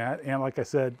adjusting that. And like I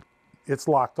said, it's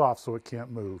locked off so it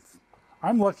can't move.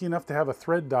 I'm lucky enough to have a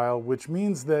thread dial, which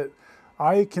means that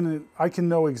I can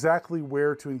know exactly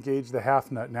where to engage the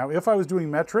half nut. Now, if I was doing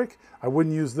metric, I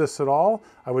wouldn't use this at all.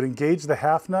 I would engage the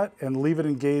half nut and leave it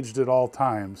engaged at all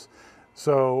times.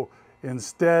 So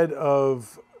instead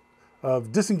of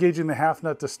disengaging the half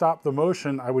nut to stop the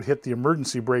motion, I would hit the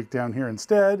emergency brake down here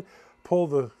instead, pull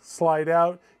the slide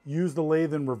out, use the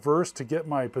lathe in reverse to get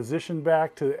my position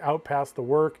back to out past the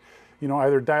work. You know,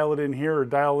 either dial it in here or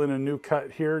dial in a new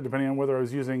cut here, depending on whether I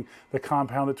was using the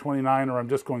compound at 29 or I'm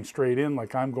just going straight in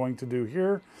like I'm going to do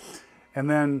here. And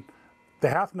then the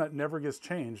half nut never gets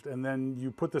changed. And then you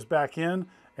put this back in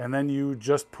and then you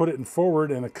just put it in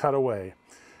forward and a cut away.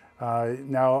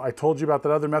 Now, I told you about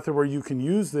that other method where you can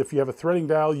use, if you have a threading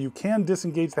dial, you can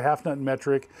disengage the half nut in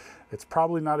metric. It's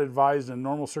probably not advised in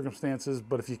normal circumstances,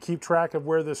 but if you keep track of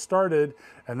where this started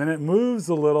and then it moves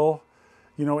a little,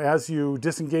 you know, as you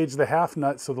disengage the half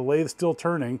nut so the lathe's still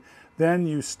turning, then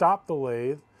you stop the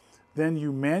lathe, then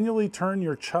you manually turn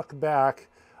your chuck back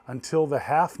until the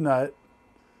half nut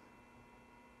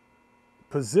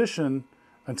position,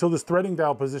 until this threading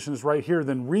dial position is right here,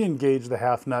 then re-engage the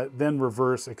half nut, then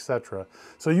reverse, etc.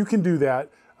 So you can do that.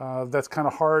 That's kind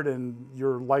of hard and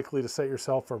you're likely to set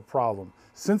yourself for a problem.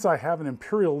 Since I have an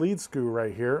imperial lead screw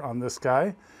right here on this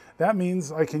guy, that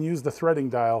means I can use the threading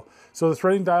dial. So the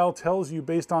threading dial tells you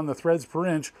based on the threads per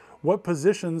inch what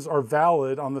positions are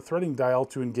valid on the threading dial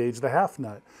to engage the half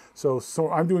nut. So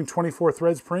I'm doing 24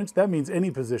 threads per inch. That means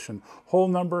any position, whole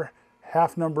number,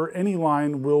 half number, any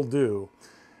line will do.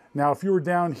 Now, if you were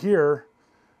down here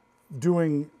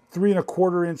doing 3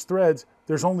 1/4 inch threads,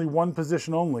 there's only one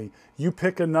position only. You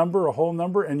pick a number, a whole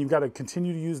number, and you've got to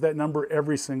continue to use that number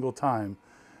every single time.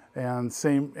 And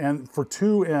same, and for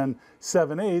 2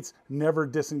 7/8, never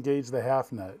disengage the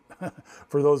half nut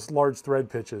for those large thread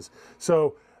pitches.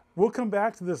 So we'll come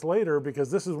back to this later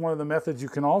because this is one of the methods you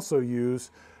can also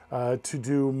use to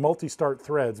do multi-start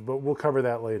threads, but we'll cover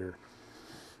that later.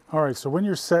 All right, so when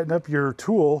you're setting up your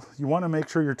tool, you want to make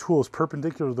sure your tool is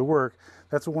perpendicular to the work.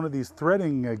 That's what one of these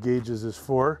threading gauges is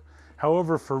for.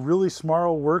 However, for really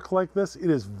small work like this,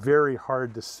 it is very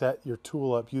hard to set your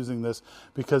tool up using this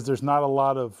because there's not a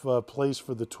lot of place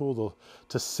for the tool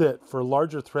to sit. For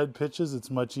larger thread pitches,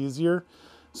 it's much easier.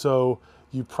 So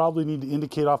you probably need to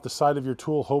indicate off the side of your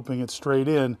tool, hoping it's straight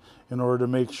in order to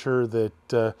make sure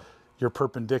that you're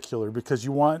perpendicular, because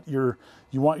you want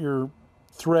your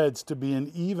threads to be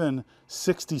an even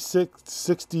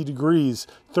 60 degrees,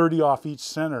 30 off each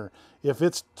center. If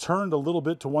it's turned a little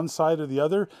bit to one side or the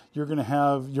other, you're going to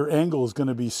have, your angle is going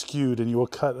to be skewed and you will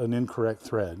cut an incorrect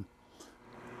thread.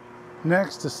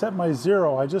 Next, to set my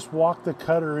zero, I just walk the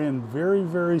cutter in very,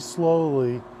 very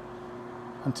slowly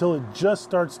until it just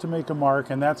starts to make a mark,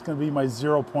 and that's going to be my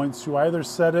 0 point. So you either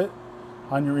set it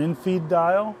on your in-feed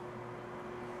dial,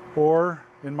 or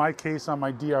in my case on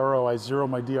my DRO, I zero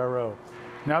my DRO.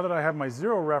 Now that I have my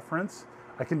zero reference,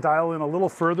 I can dial in a little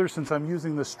further since I'm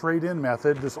using the straight in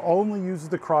method. This only uses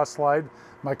the cross slide.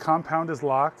 My compound is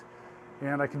locked,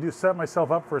 and I can set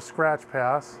myself up for a scratch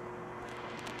pass.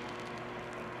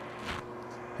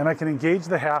 And I can engage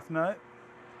the half nut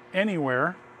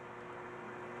anywhere.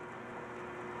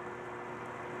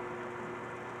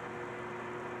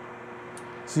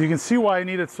 So you can see why I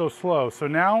need it so slow. So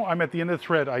now I'm at the end of the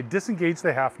thread. I disengage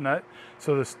the half nut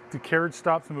so the carriage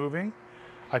stops moving.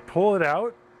 I pull it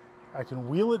out. I can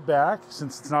wheel it back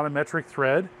since it's not a metric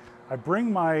thread. I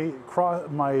bring my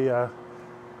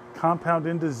compound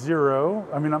into zero.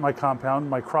 I mean, not my compound,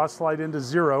 my cross slide into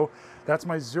zero. That's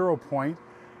my 0 point.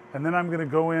 And then I'm going to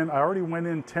go in. I already went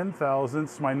in 10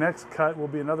 thousandths. My next cut will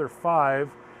be another 5.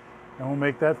 And we'll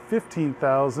make that 15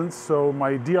 thousandths. So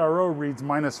my DRO reads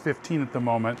 -15 at the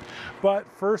moment. But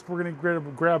first we're going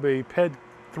to grab a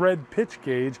thread pitch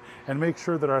gauge and make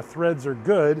sure that our threads are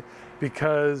good,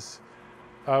 because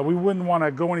we wouldn't want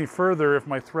to go any further if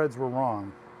my threads were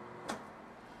wrong.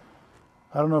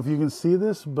 I don't know if you can see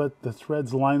this, but the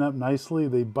threads line up nicely.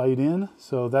 They bite in,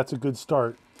 so that's a good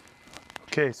start.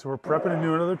 Okay, so we're prepping to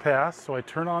do another pass. So I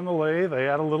turn on the lathe, I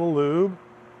add a little lube.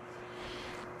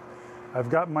 I've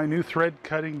got my new thread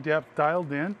cutting depth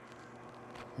dialed in.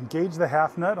 Engage the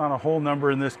half nut on a whole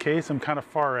number in this case. I'm kind of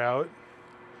far out.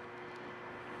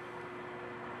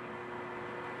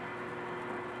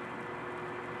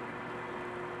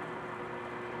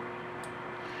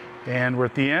 And we're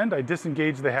at the end. I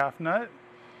disengage the half nut.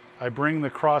 I bring the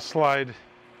cross slide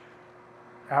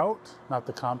out, not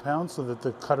the compound, so that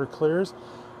the cutter clears.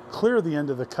 Clear the end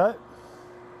of the cut.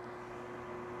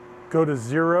 Go to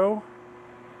 0.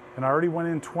 And I already went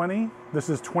in 20. This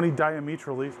is 20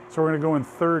 diametrally, so we're going to go in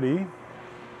 30.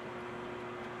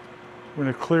 We're going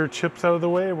to clear chips out of the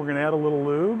way. We're going to add a little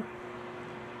lube,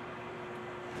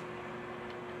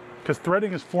 because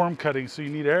threading is form cutting, so you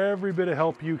need every bit of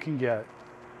help you can get.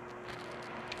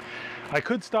 I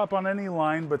could stop on any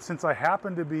line, but since I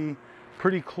happen to be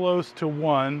pretty close to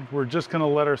 1, we're just going to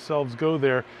let ourselves go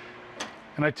there.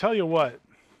 And I tell you what,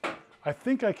 I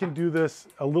think I can do this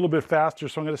a little bit faster,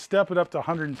 so I'm going to step it up to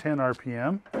 110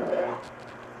 RPM.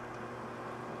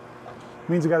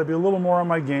 Means I got to be a little more on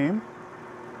my game.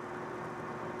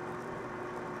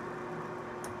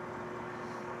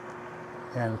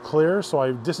 And clear, so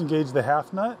I disengage the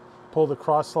half nut, pull the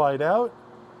cross slide out,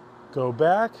 go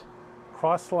back,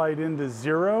 cross slide into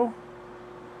 0.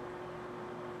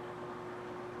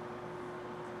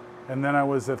 And then I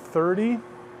was at 30.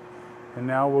 And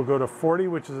now we'll go to 40,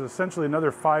 which is essentially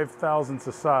another 5 thousandths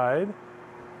aside.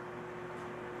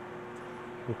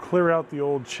 We'll clear out the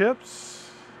old chips.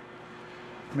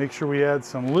 Make sure we add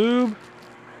some lube.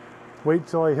 Wait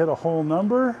till I hit a whole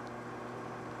number.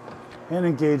 And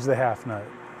engage the half nut.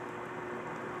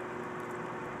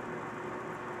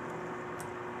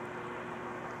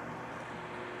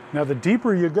 Now the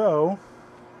deeper you go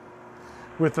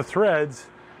with the threads,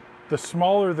 the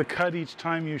smaller the cut each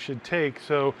time you should take.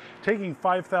 So taking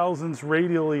 5 thousandths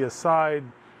radially aside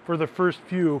for the first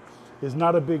few is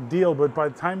not a big deal, but by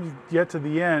the time you get to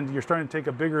the end, you're starting to take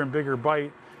a bigger and bigger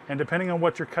bite. And depending on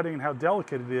what you're cutting and how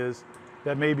delicate it is,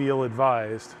 that may be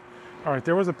ill-advised. All right,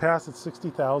 there was a pass at 60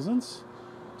 thousandths.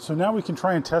 So now we can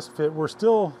try and test fit. We're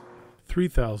still 3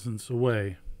 thousandths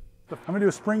away. I'm gonna do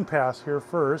a spring pass here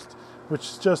first, which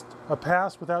is just a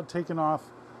pass without taking off,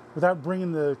 without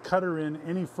bringing the cutter in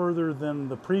any further than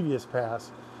the previous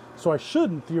pass. So I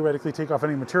shouldn't theoretically take off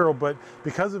any material, but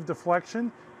because of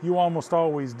deflection, you almost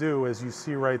always do, as you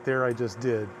see right there, I just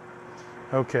did.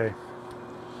 Okay,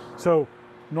 so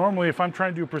normally if I'm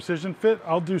trying to do a precision fit,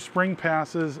 I'll do spring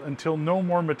passes until no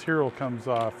more material comes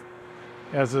off,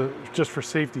 just for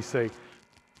safety's sake.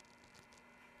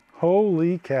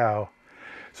 Holy cow.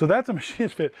 So that's a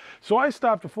machinist fit. So I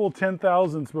stopped a full 10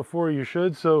 thousandths before you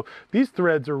should. So these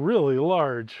threads are really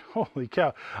large. Holy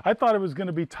cow. I thought it was going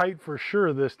to be tight for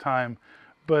sure this time,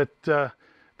 but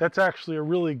that's actually a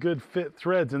really good fit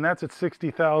threads, and that's at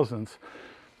 60 thousandths.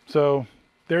 So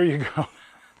there you go.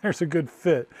 There's a good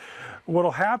fit.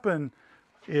 What'll happen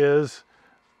is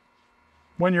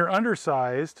when you're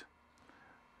undersized,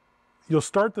 you'll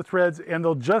start the threads and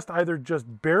they'll either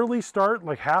just barely start,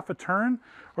 like half a turn,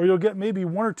 or you'll get maybe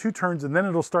 1 or 2 turns and then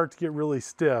it'll start to get really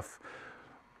stiff.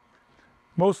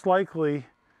 Most likely,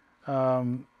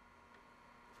 you'll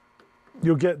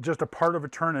get just a part of a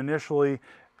turn initially,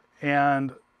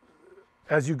 and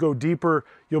as you go deeper,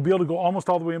 you'll be able to go almost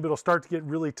all the way in, but it'll start to get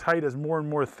really tight as more and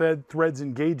more threads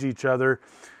engage each other.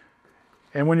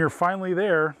 And when you're finally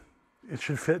there, it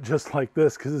should fit just like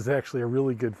this, because it's actually a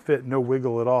really good fit, no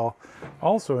wiggle at all.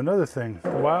 Also, another thing,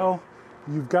 while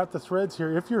you've got the threads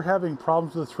here, if you're having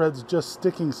problems with the threads just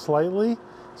sticking slightly,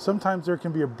 sometimes there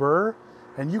can be a burr,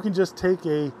 and you can just take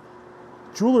a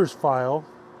jeweler's file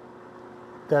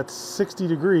that's 60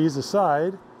 degrees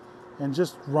aside and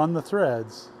just run the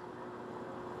threads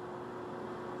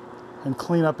and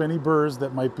clean up any burrs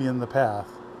that might be in the path.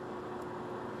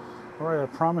 All right, I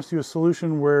promised you a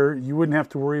solution where you wouldn't have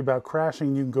to worry about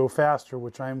crashing. You can go faster,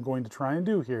 which I am going to try and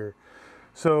do here.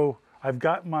 So I've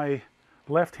got my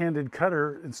left-handed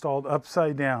cutter installed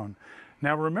upside down.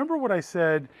 Now remember what I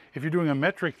said, if you're doing a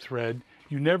metric thread,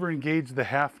 you never engage the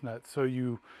half nut. So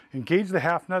you engage the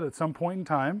half nut at some point in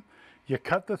time, you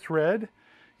cut the thread,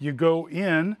 you go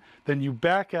in, then you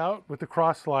back out with the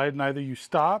cross slide, and either you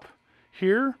stop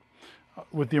here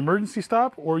with the emergency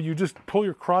stop, or you just pull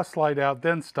your cross slide out,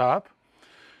 then stop,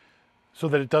 so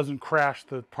that it doesn't crash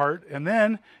the part. And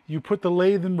then you put the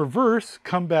lathe in reverse,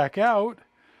 come back out,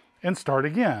 and start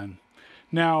again.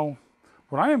 Now,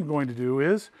 what I am going to do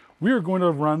is, we are going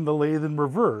to run the lathe in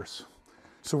reverse.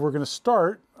 So we're going to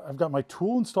start, I've got my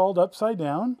tool installed upside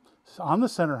down on the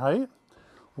center height.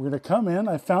 We're going to come in,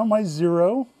 I found my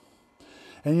 0,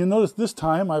 and you'll notice this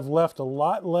time I've left a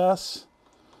lot less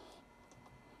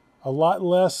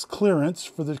clearance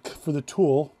for the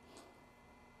tool.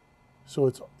 So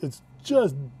it's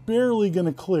just barely going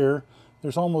to clear.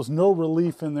 There's almost no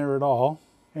relief in there at all.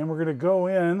 And we're going to go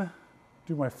in,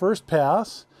 do my first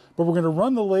pass, but we're going to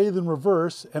run the lathe in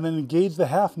reverse and then engage the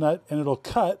half nut, and it'll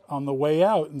cut on the way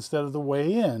out instead of the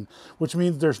way in, which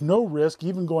means there's no risk,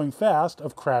 even going fast,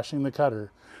 of crashing the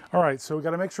cutter. All right, so we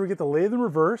got to make sure we get the lathe in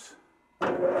reverse,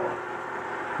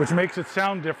 which makes it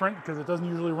sound different because it doesn't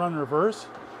usually run in reverse.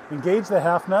 Engage the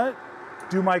half nut,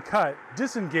 do my cut,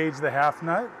 disengage the half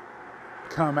nut,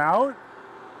 come out,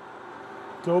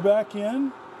 go back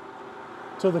in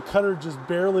till the cutter just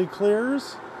barely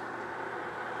clears.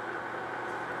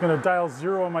 I'm going to dial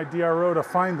 0 on my DRO to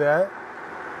find that.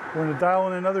 We're going to dial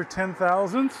in another 10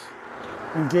 thousandths,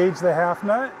 engage the half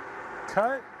nut,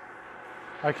 cut.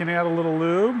 I can add a little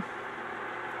lube,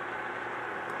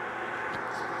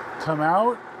 come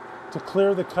out to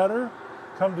clear the cutter,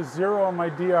 come to 0 on my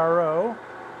DRO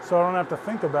so I don't have to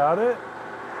think about it.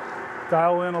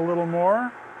 Dial in a little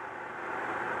more,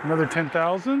 another 10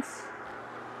 thousandths,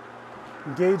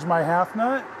 engage my half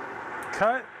nut,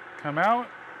 cut, come out.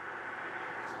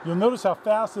 You'll notice how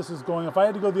fast this is going. If I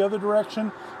had to go the other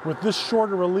direction with this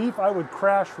shorter relief, I would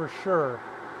crash for sure.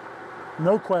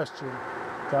 No question.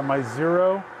 Got my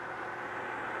 0.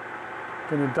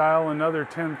 Gonna dial another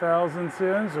 10 thousandths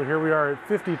in. So here we are at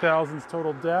 50 thousandths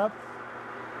total depth.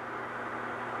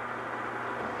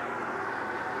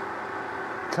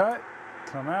 Cut,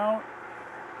 come out,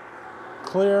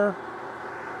 clear,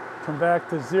 come back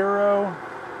to 0.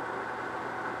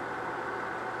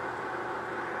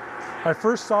 I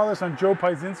first saw this on Joe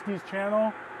Piezinski's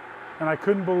channel, and I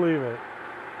couldn't believe it.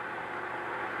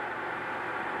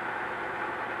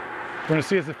 We're going to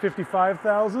see it's at 55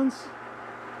 thousandths.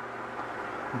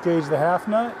 Engage the half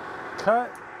nut,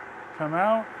 cut, come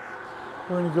out.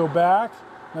 We're going to go back.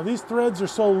 Now these threads are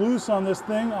so loose on this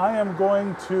thing, I am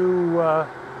going to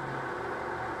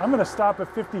stop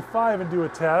at 55 and do a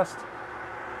test.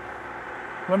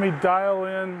 Let me dial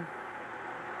in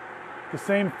the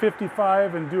same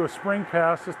 55 and do a spring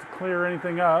pass just to clear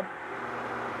anything up.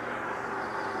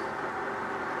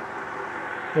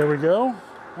 There we go.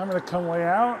 I'm going to come way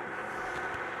out.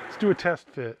 Let's do a test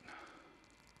fit.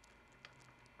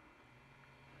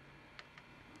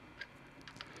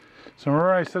 So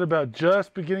remember I said about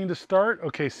just beginning to start?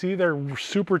 Okay, see they're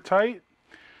super tight.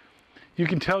 You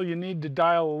can tell you need to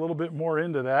dial a little bit more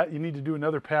into that. You need to do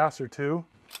another pass or two.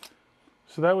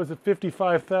 So that was at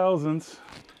 55 thousandths.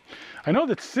 I know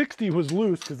that 60 was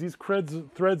loose because these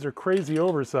threads are crazy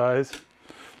oversized.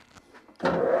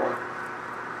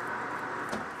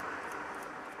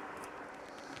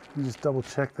 Let me just double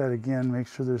check that again, make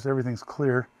sure everything's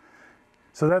clear.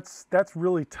 So that's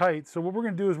really tight. So what we're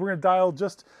going to do is we're going to dial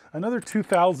just another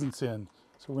 2/1000ths in.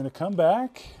 So we're going to come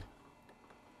back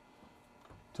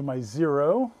to my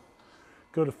 0,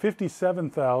 go to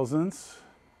 57/1000ths.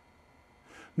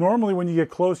 Normally when you get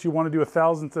close you want to do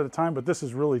 1/1000th at a time, but this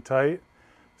is really tight.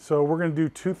 So we're going to do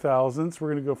 2/1000ths.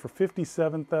 We're going to go for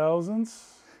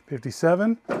 57/1000ths.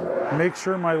 57. Make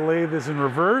sure my lathe is in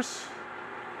reverse.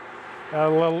 Add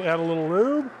a little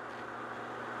lube.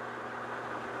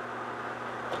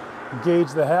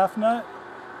 Engage the half nut,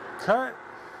 cut,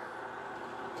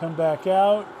 come back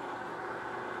out.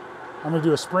 I'm going to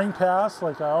do a spring pass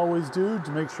like I always do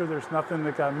to make sure there's nothing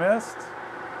that got missed.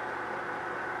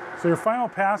 So your final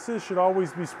passes should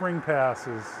always be spring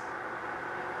passes.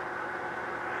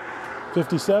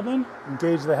 57,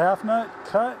 engage the half nut,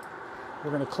 cut.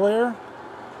 We're going to clear.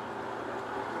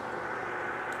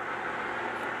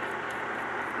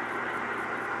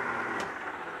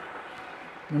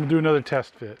 I'm going to do another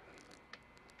test fit.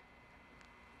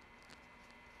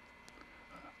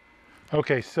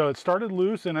 Okay, so it started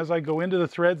loose, and as I go into the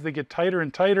threads, they get tighter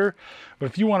and tighter. But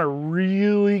if you want a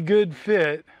really good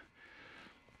fit,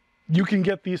 you can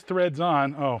get these threads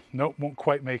on. Oh, nope, won't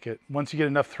quite make it. Once you get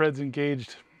enough threads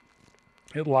engaged,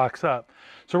 it locks up.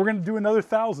 So we're going to do another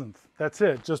 1/1000th. That's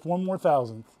it, just one more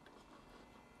 1/1000th.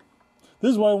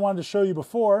 This is what I wanted to show you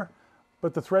before,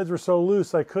 but the threads were so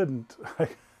loose I couldn't.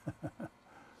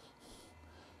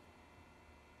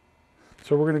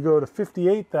 So we're going to go to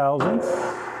 58/1000ths.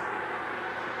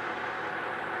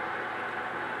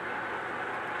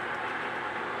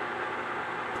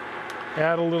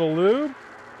 Add a little lube.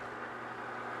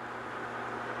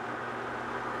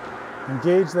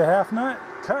 Engage the half nut,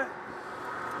 cut.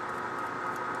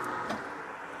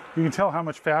 You can tell how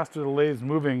much faster the lathe is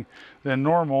moving than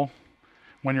normal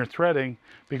when you're threading,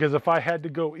 because if I had to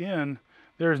go in,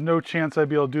 there's no chance I'd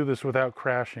be able to do this without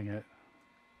crashing it.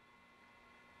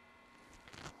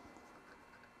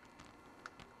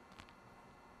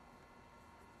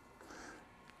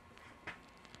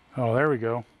 Oh, there we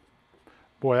go.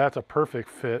 Boy, that's a perfect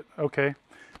fit. Okay,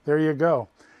 there you go.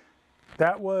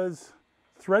 That was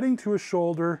threading to a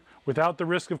shoulder without the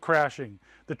risk of crashing.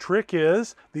 The trick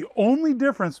is, the only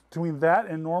difference between that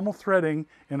and normal threading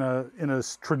in a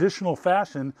traditional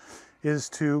fashion is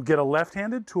to get a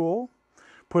left-handed tool,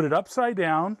 put it upside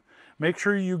down, make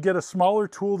sure you get a smaller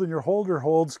tool than your holder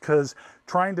holds, because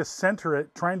trying to center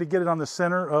it, trying to get it on the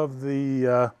center of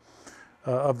the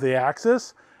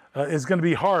axis, is going to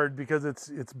be hard because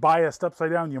it's biased upside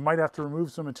down. You might have to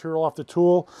remove some material off the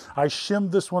tool. I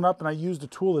shimmed this one up and I used a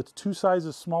tool that's 2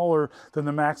 sizes smaller than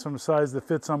the maximum size that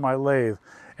fits on my lathe,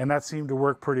 and that seemed to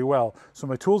work pretty well. So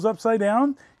my tool's upside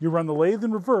down, you run the lathe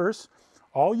in reverse.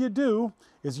 All you do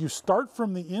is you start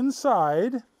from the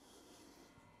inside.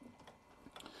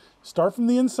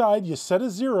 You set a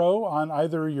 0 on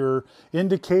either your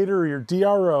indicator or your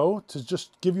DRO to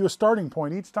just give you a starting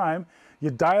point each time. You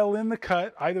dial in the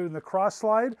cut, either in the cross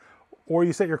slide, or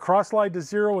you set your cross slide to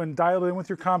 0 and dial it in with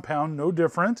your compound, no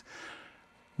different.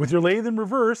 With your lathe in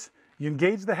reverse, you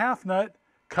engage the half nut,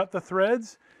 cut the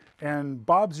threads, and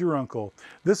Bob's your uncle.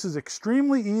 This is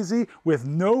extremely easy with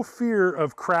no fear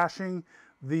of crashing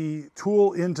the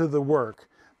tool into the work,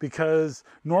 because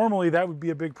normally that would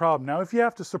be a big problem. Now, if you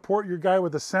have to support your guy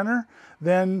with a center,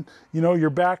 then you're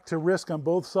back to risk on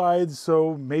both sides,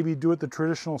 so maybe do it the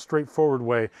traditional straightforward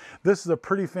way. This is a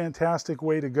pretty fantastic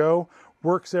way to go.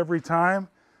 Works every time.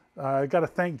 I got to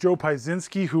thank Joe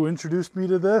Piezinski who introduced me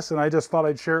to this, and I just thought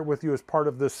I'd share it with you as part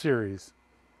of this series.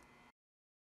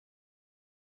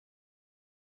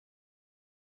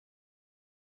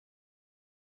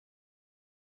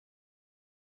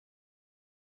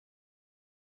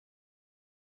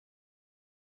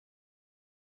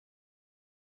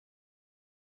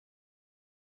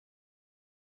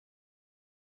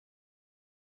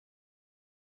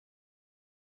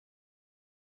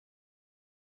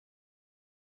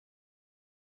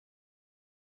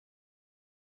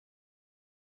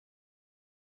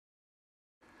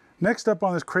 Next up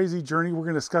on this crazy journey, we're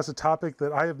going to discuss a topic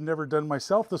that I have never done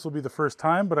myself. This will be the first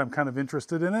time, but I'm kind of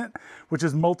interested in it, which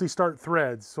is multi-start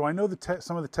threads. So I know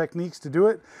some of the techniques to do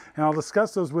it, and I'll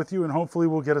discuss those with you, and hopefully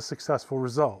we'll get a successful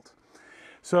result.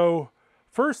 So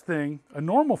first thing, a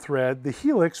normal thread, the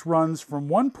helix runs from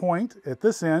one point at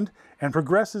this end and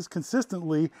progresses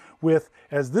consistently with,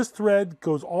 as this thread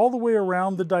goes all the way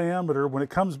around the diameter, when it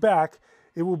comes back,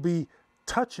 it will be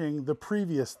touching the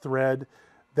previous thread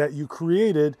that you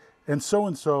created, and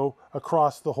so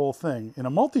across the whole thing. In a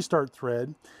multi-start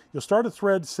thread, you'll start a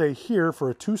thread, say here, for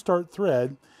a 2-start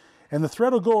thread, and the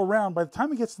thread will go around. By the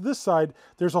time it gets to this side,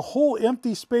 there's a whole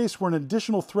empty space where an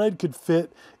additional thread could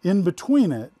fit in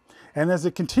between it. And as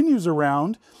it continues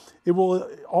around, it will,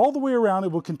 all the way around,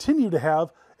 it will continue to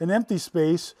have an empty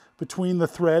space between the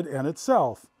thread and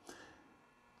itself.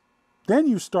 Then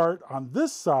you start on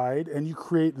this side and you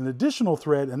create an additional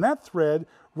thread, and that thread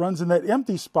runs in that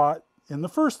empty spot in the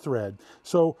first thread.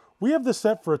 So we have this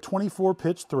set for a 24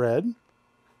 pitch thread.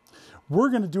 We're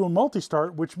going to do a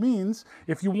multi-start, which means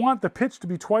if you want the pitch to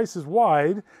be twice as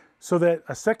wide so that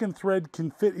a second thread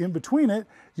can fit in between it,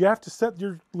 you have to set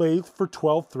your lathe for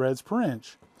 12 threads per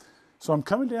inch. So I'm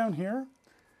coming down here.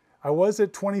 I was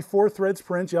at 24 threads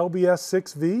per inch LBS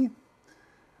 6V.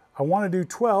 I want to do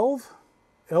 12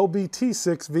 LBT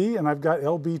 6V, and I've got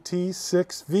LBT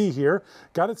 6V here.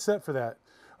 Got it set for that.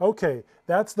 Okay,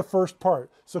 that's the first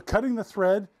part. So cutting the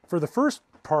thread for the first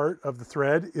part of the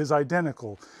thread is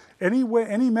identical. Any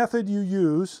method you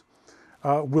use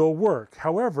will work.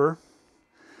 However,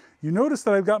 you notice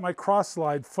that I've got my cross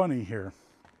slide funny here.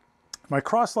 My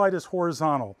cross slide is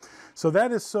horizontal. So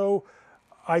that is so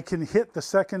I can hit the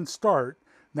second start.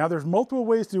 Now there's multiple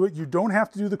ways to do it. You don't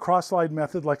have to do the cross slide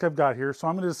method like I've got here. So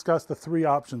I'm going to discuss the three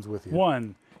options with you.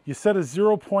 One, you set a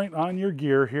 0 point on your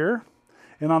gear here.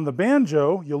 And on the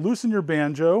banjo, you loosen your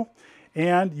banjo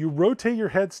and you rotate your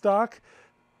headstock.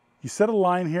 You set a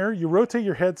line here, you rotate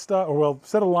your headstock, or well,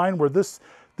 set a line where this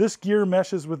gear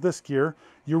meshes with this gear.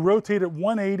 You rotate it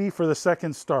 180 for the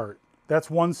second start. That's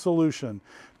one solution.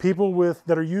 People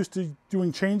that are used to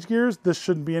doing change gears, this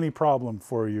shouldn't be any problem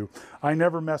for you. I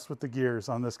never mess with the gears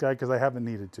on this guy because I haven't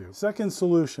needed to. Second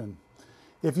solution,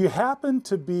 if you happen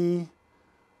to be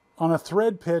on a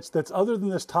thread pitch that's other than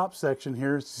this top section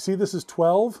here, see this is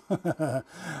 12?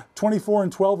 24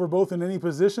 and 12 are both in any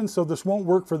position, so this won't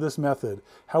work for this method.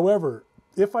 However,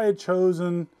 if I had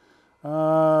chosen,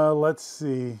 let's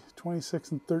see,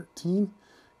 26 and 13,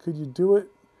 could you do it?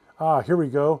 Here we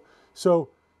go. So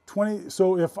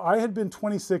if I had been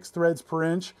 26 threads per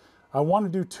inch, I want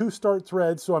to do 2 start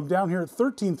threads, so I'm down here at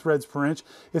 13 threads per inch.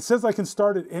 It says I can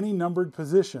start at any numbered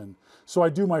position. So I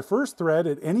do my first thread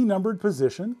at any numbered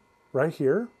position, right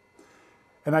here,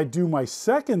 and I do my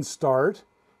second start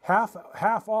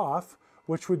half off,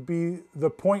 which would be the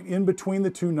point in between the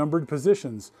 2 numbered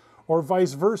positions. Or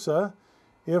vice versa,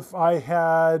 if I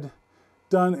had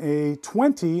done a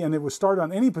 20 and it would start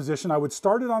on any position, I would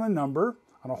start it on a number,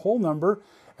 on a whole number,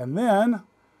 and then,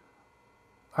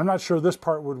 I'm not sure this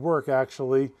part would work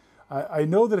actually. I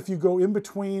know that if you go in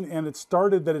between and it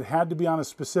started that it had to be on a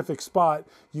specific spot,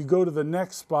 you go to the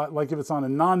next spot, like if it's on a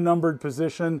non-numbered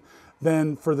position,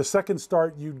 then for the second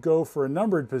start, you'd go for a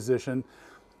numbered position.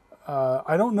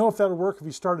 I don't know if that'll work if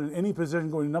you start in any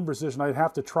position going to number position. I'd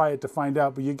have to try it to find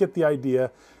out, but you get the idea.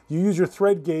 You use your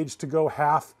thread gauge to go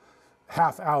half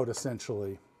out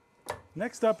essentially.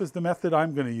 Next up is the method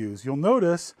I'm going to use. You'll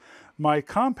notice my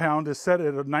compound is set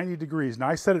at 90 degrees. Now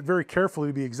I set it very carefully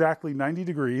to be exactly 90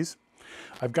 degrees.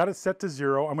 I've got it set to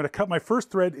 0. I'm going to cut my first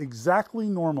thread exactly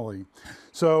normally.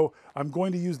 So I'm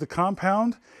going to use the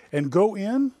compound and go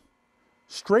in,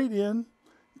 straight in,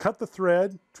 cut the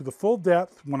thread to the full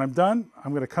depth. When I'm done,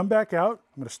 I'm going to come back out,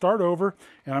 I'm going to start over,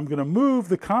 and I'm going to move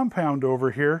the compound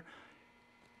over here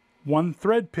 1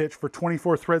 thread pitch for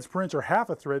 24 threads per inch, or half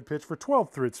a thread pitch for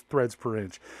 12 threads per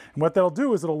inch. And what that'll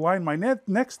do is it'll line my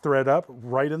next thread up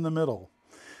right in the middle.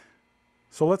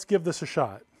 So let's give this a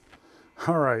shot.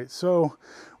 All right, so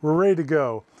we're ready to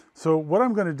go. So what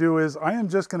I'm going to do is I am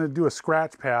just going to do a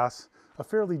scratch pass, a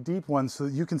fairly deep one, so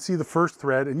that you can see the first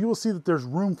thread, and you will see that there's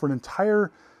room for an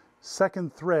entire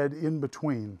second thread in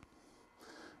between.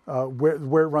 Where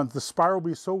it runs. The spiral will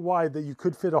be so wide that you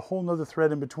could fit a whole nother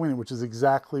thread in between it, which is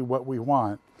exactly what we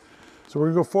want. So we're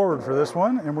going to go forward for this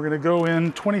one, and we're going to go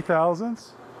in 20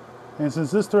 thousandths. And since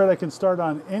this thread I can start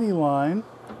on any line,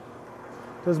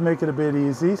 does make it a bit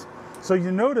easy. So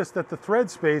you notice that the thread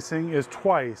spacing is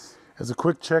twice. As a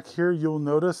quick check here, you'll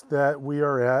notice that we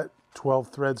are at 12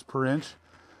 threads per inch.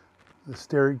 The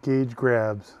stair gauge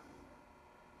grabs.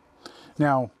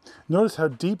 Now, notice how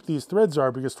deep these threads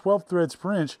are, because 12 threads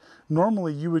per inch,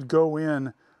 normally you would go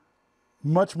in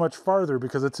much, much farther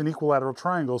because it's an equilateral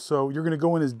triangle. So you're going to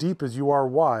go in as deep as you are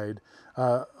wide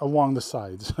along the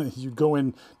sides. You go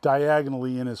in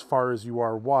diagonally in as far as you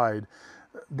are wide.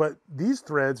 But these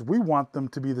threads, we want them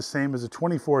to be the same as a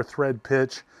 24 thread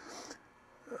pitch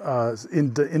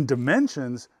in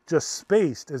dimensions, just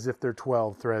spaced as if they're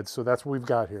 12 threads. So that's what we've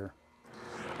got here.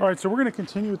 All right, so we're going to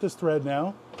continue with this thread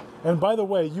now. And by the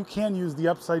way, you can use the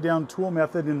upside down tool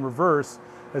method in reverse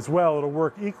as well. It'll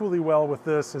work equally well with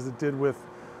this as it did with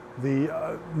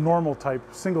the normal type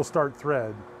single start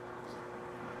thread.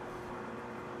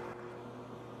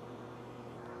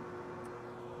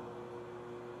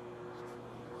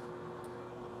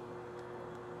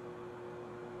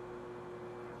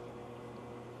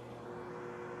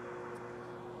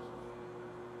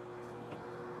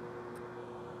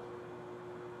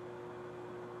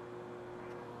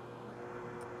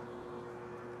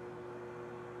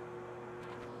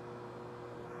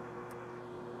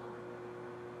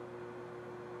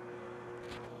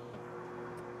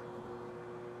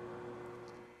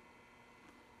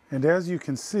 And as you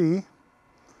can see,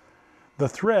 the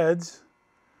threads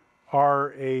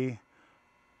are a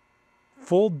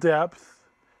full depth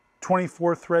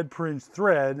 24 thread per inch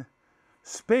thread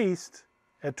spaced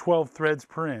at 12 threads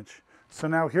per inch. So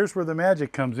now here's where the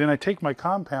magic comes in. I take my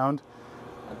compound,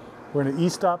 we're going to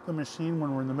e-stop the machine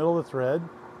when we're in the middle of the thread,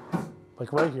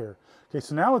 like right here. Okay,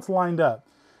 so now it's lined up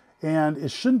and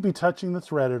it shouldn't be touching the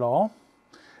thread at all.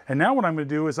 And now what I'm going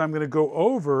to do is I'm going to go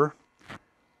over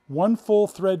one full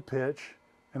thread pitch,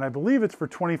 and I believe it's for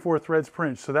 24 threads per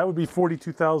inch, so that would be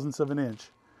 42 thousandths of an inch.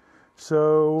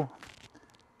 So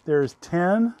there's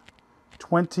 10,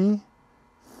 20,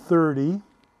 30,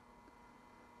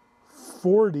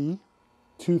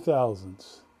 42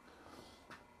 thousandths.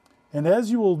 And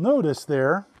as you will notice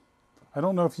there, I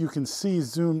don't know if you can see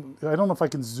zoom, I don't know if I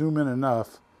can zoom in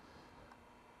enough,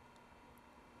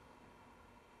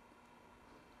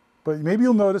 but maybe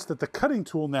you'll notice that the cutting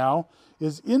tool now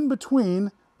is in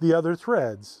between the other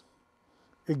threads,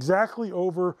 exactly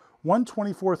over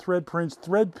 124 thread per inch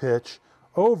thread pitch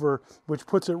over, which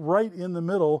puts it right in the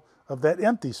middle of that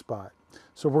empty spot.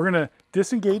 So we're going to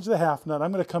disengage the half nut.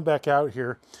 I'm going to come back out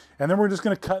here, and then we're just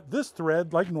going to cut this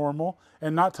thread like normal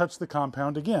and not touch the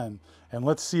compound again. And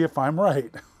let's see if I'm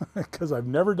right, because I've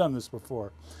never done this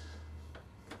before.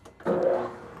 So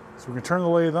we're going to turn the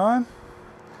lathe on.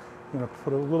 I'm going to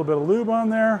put a little bit of lube on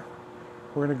there.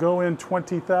 We're going to go in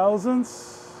 20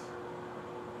 thousandths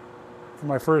for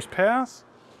my first pass.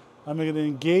 I'm going to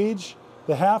engage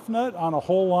the half nut on a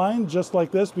whole line just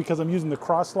like this because I'm using the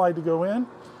cross slide to go in.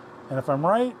 And if I'm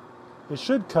right, it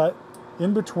should cut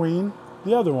in between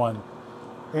the other one.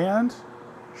 And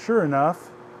sure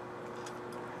enough,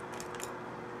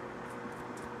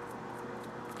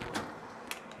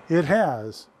 it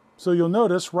has. So you'll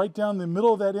notice right down the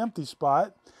middle of that empty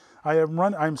spot,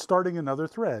 I'm starting another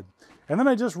thread. And then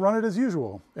I just run it as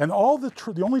usual. And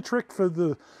the only trick for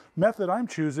the method I'm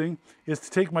choosing is to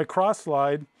take my cross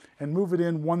slide and move it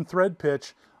in one thread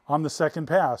pitch on the second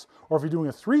pass. Or if you're doing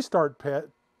a three-start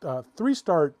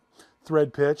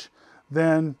thread pitch,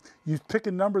 then you pick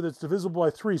a number that's divisible by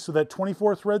 3. So that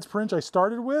 24 threads per inch I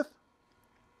started with,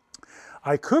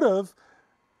 I could have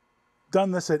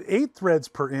done this at 8 threads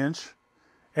per inch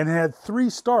and had 3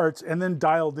 starts and then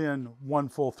dialed in one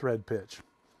full thread pitch.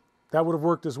 That would have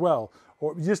worked as well.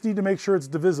 Or you just need to make sure it's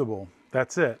divisible.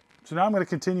 That's it. So now I'm going to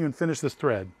continue and finish this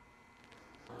thread.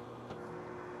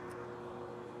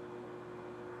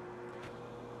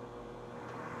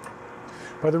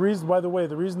 By the way,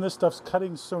 the reason this stuff's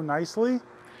cutting so nicely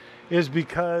is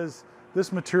because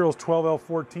this material is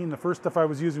 12L14. The first stuff I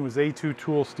was using was A2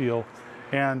 tool steel,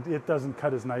 and it doesn't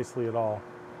cut as nicely at all.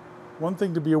 One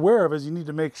thing to be aware of is you need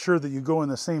to make sure that you go in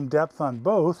the same depth on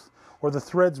both, or the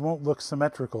threads won't look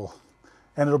symmetrical.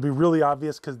 And it'll be really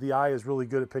obvious because the eye is really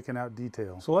good at picking out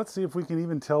detail. So let's see if we can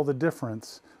even tell the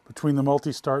difference between the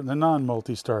multi-start and the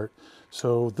non-multi-start.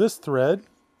 So this thread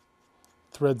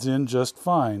threads in just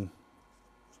fine.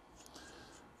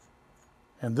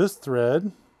 And this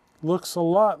thread looks a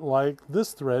lot like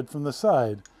this thread from the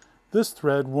side. This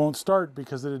thread won't start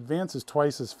because it advances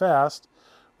twice as fast,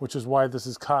 which is why this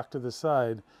is cocked to the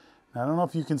side. Now, I don't know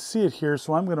if you can see it here,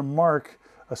 so I'm going to mark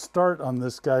a start on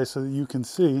this guy so that you can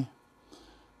see.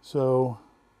 So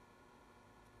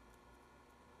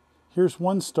here's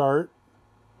one start,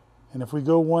 and if we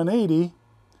go 180,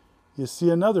 you see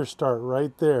another start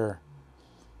right there.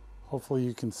 Hopefully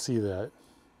you can see that.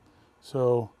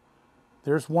 So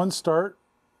there's one start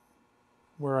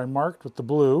where I marked with the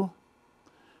blue,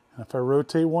 and if I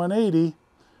rotate 180,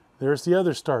 there's the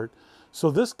other start. So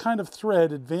this kind of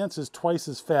thread advances twice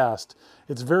as fast.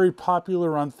 It's very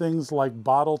popular on things like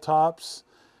bottle tops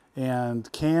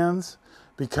and cans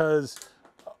because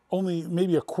only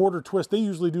maybe a quarter twist. They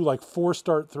usually do like 4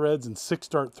 start threads and 6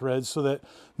 start threads so that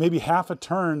maybe half a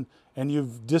turn and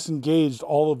you've disengaged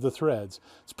all of the threads.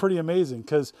 It's pretty amazing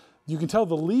because you can tell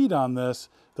the lead on this,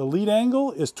 the lead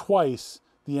angle is twice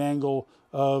the angle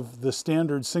of the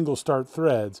standard single start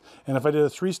threads. And if I did a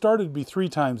 3 start, it'd be 3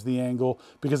 times the angle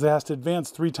because it has to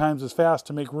advance 3 times as fast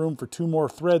to make room for 2 more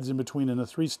threads in between in a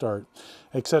 3 start,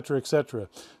 etc., etc.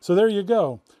 So there you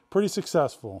go. Pretty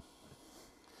successful.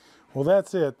 Well,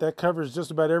 that's it. That covers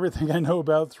just about everything I know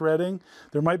about threading.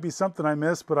 There might be something I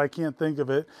missed, but I can't think of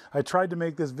it. I tried to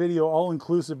make this video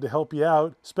all-inclusive to help you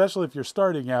out, especially if you're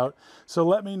starting out. So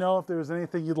let me know if there was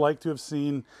anything you'd like to have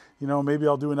seen. You know, maybe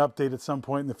I'll do an update at some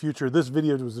point in the future. This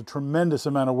video was a tremendous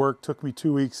amount of work. Took me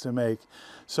 2 weeks to make.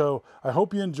 So I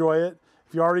hope you enjoy it.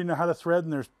 If you already know how to thread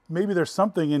and there's maybe there's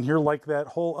something in here like that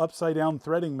whole upside down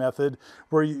threading method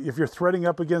where if you're threading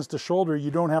up against a shoulder,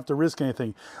 you don't have to risk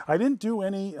anything. I didn't do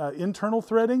any internal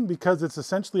threading because it's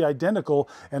essentially identical.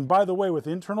 And by the way, with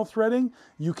internal threading,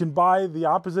 you can buy the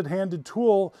opposite handed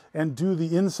tool and do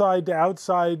the inside to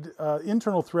outside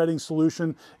internal threading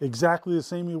solution exactly the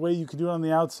same way you can do it on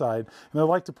the outside. And I'd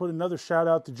like to put another shout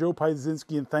out to Joe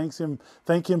Piezinski and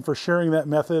thank him for sharing that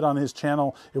method on his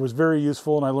channel. It was very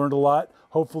useful and I learned a lot.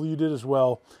 Hopefully you did as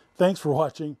well. Thanks for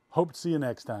watching. Hope to see you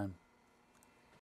next time.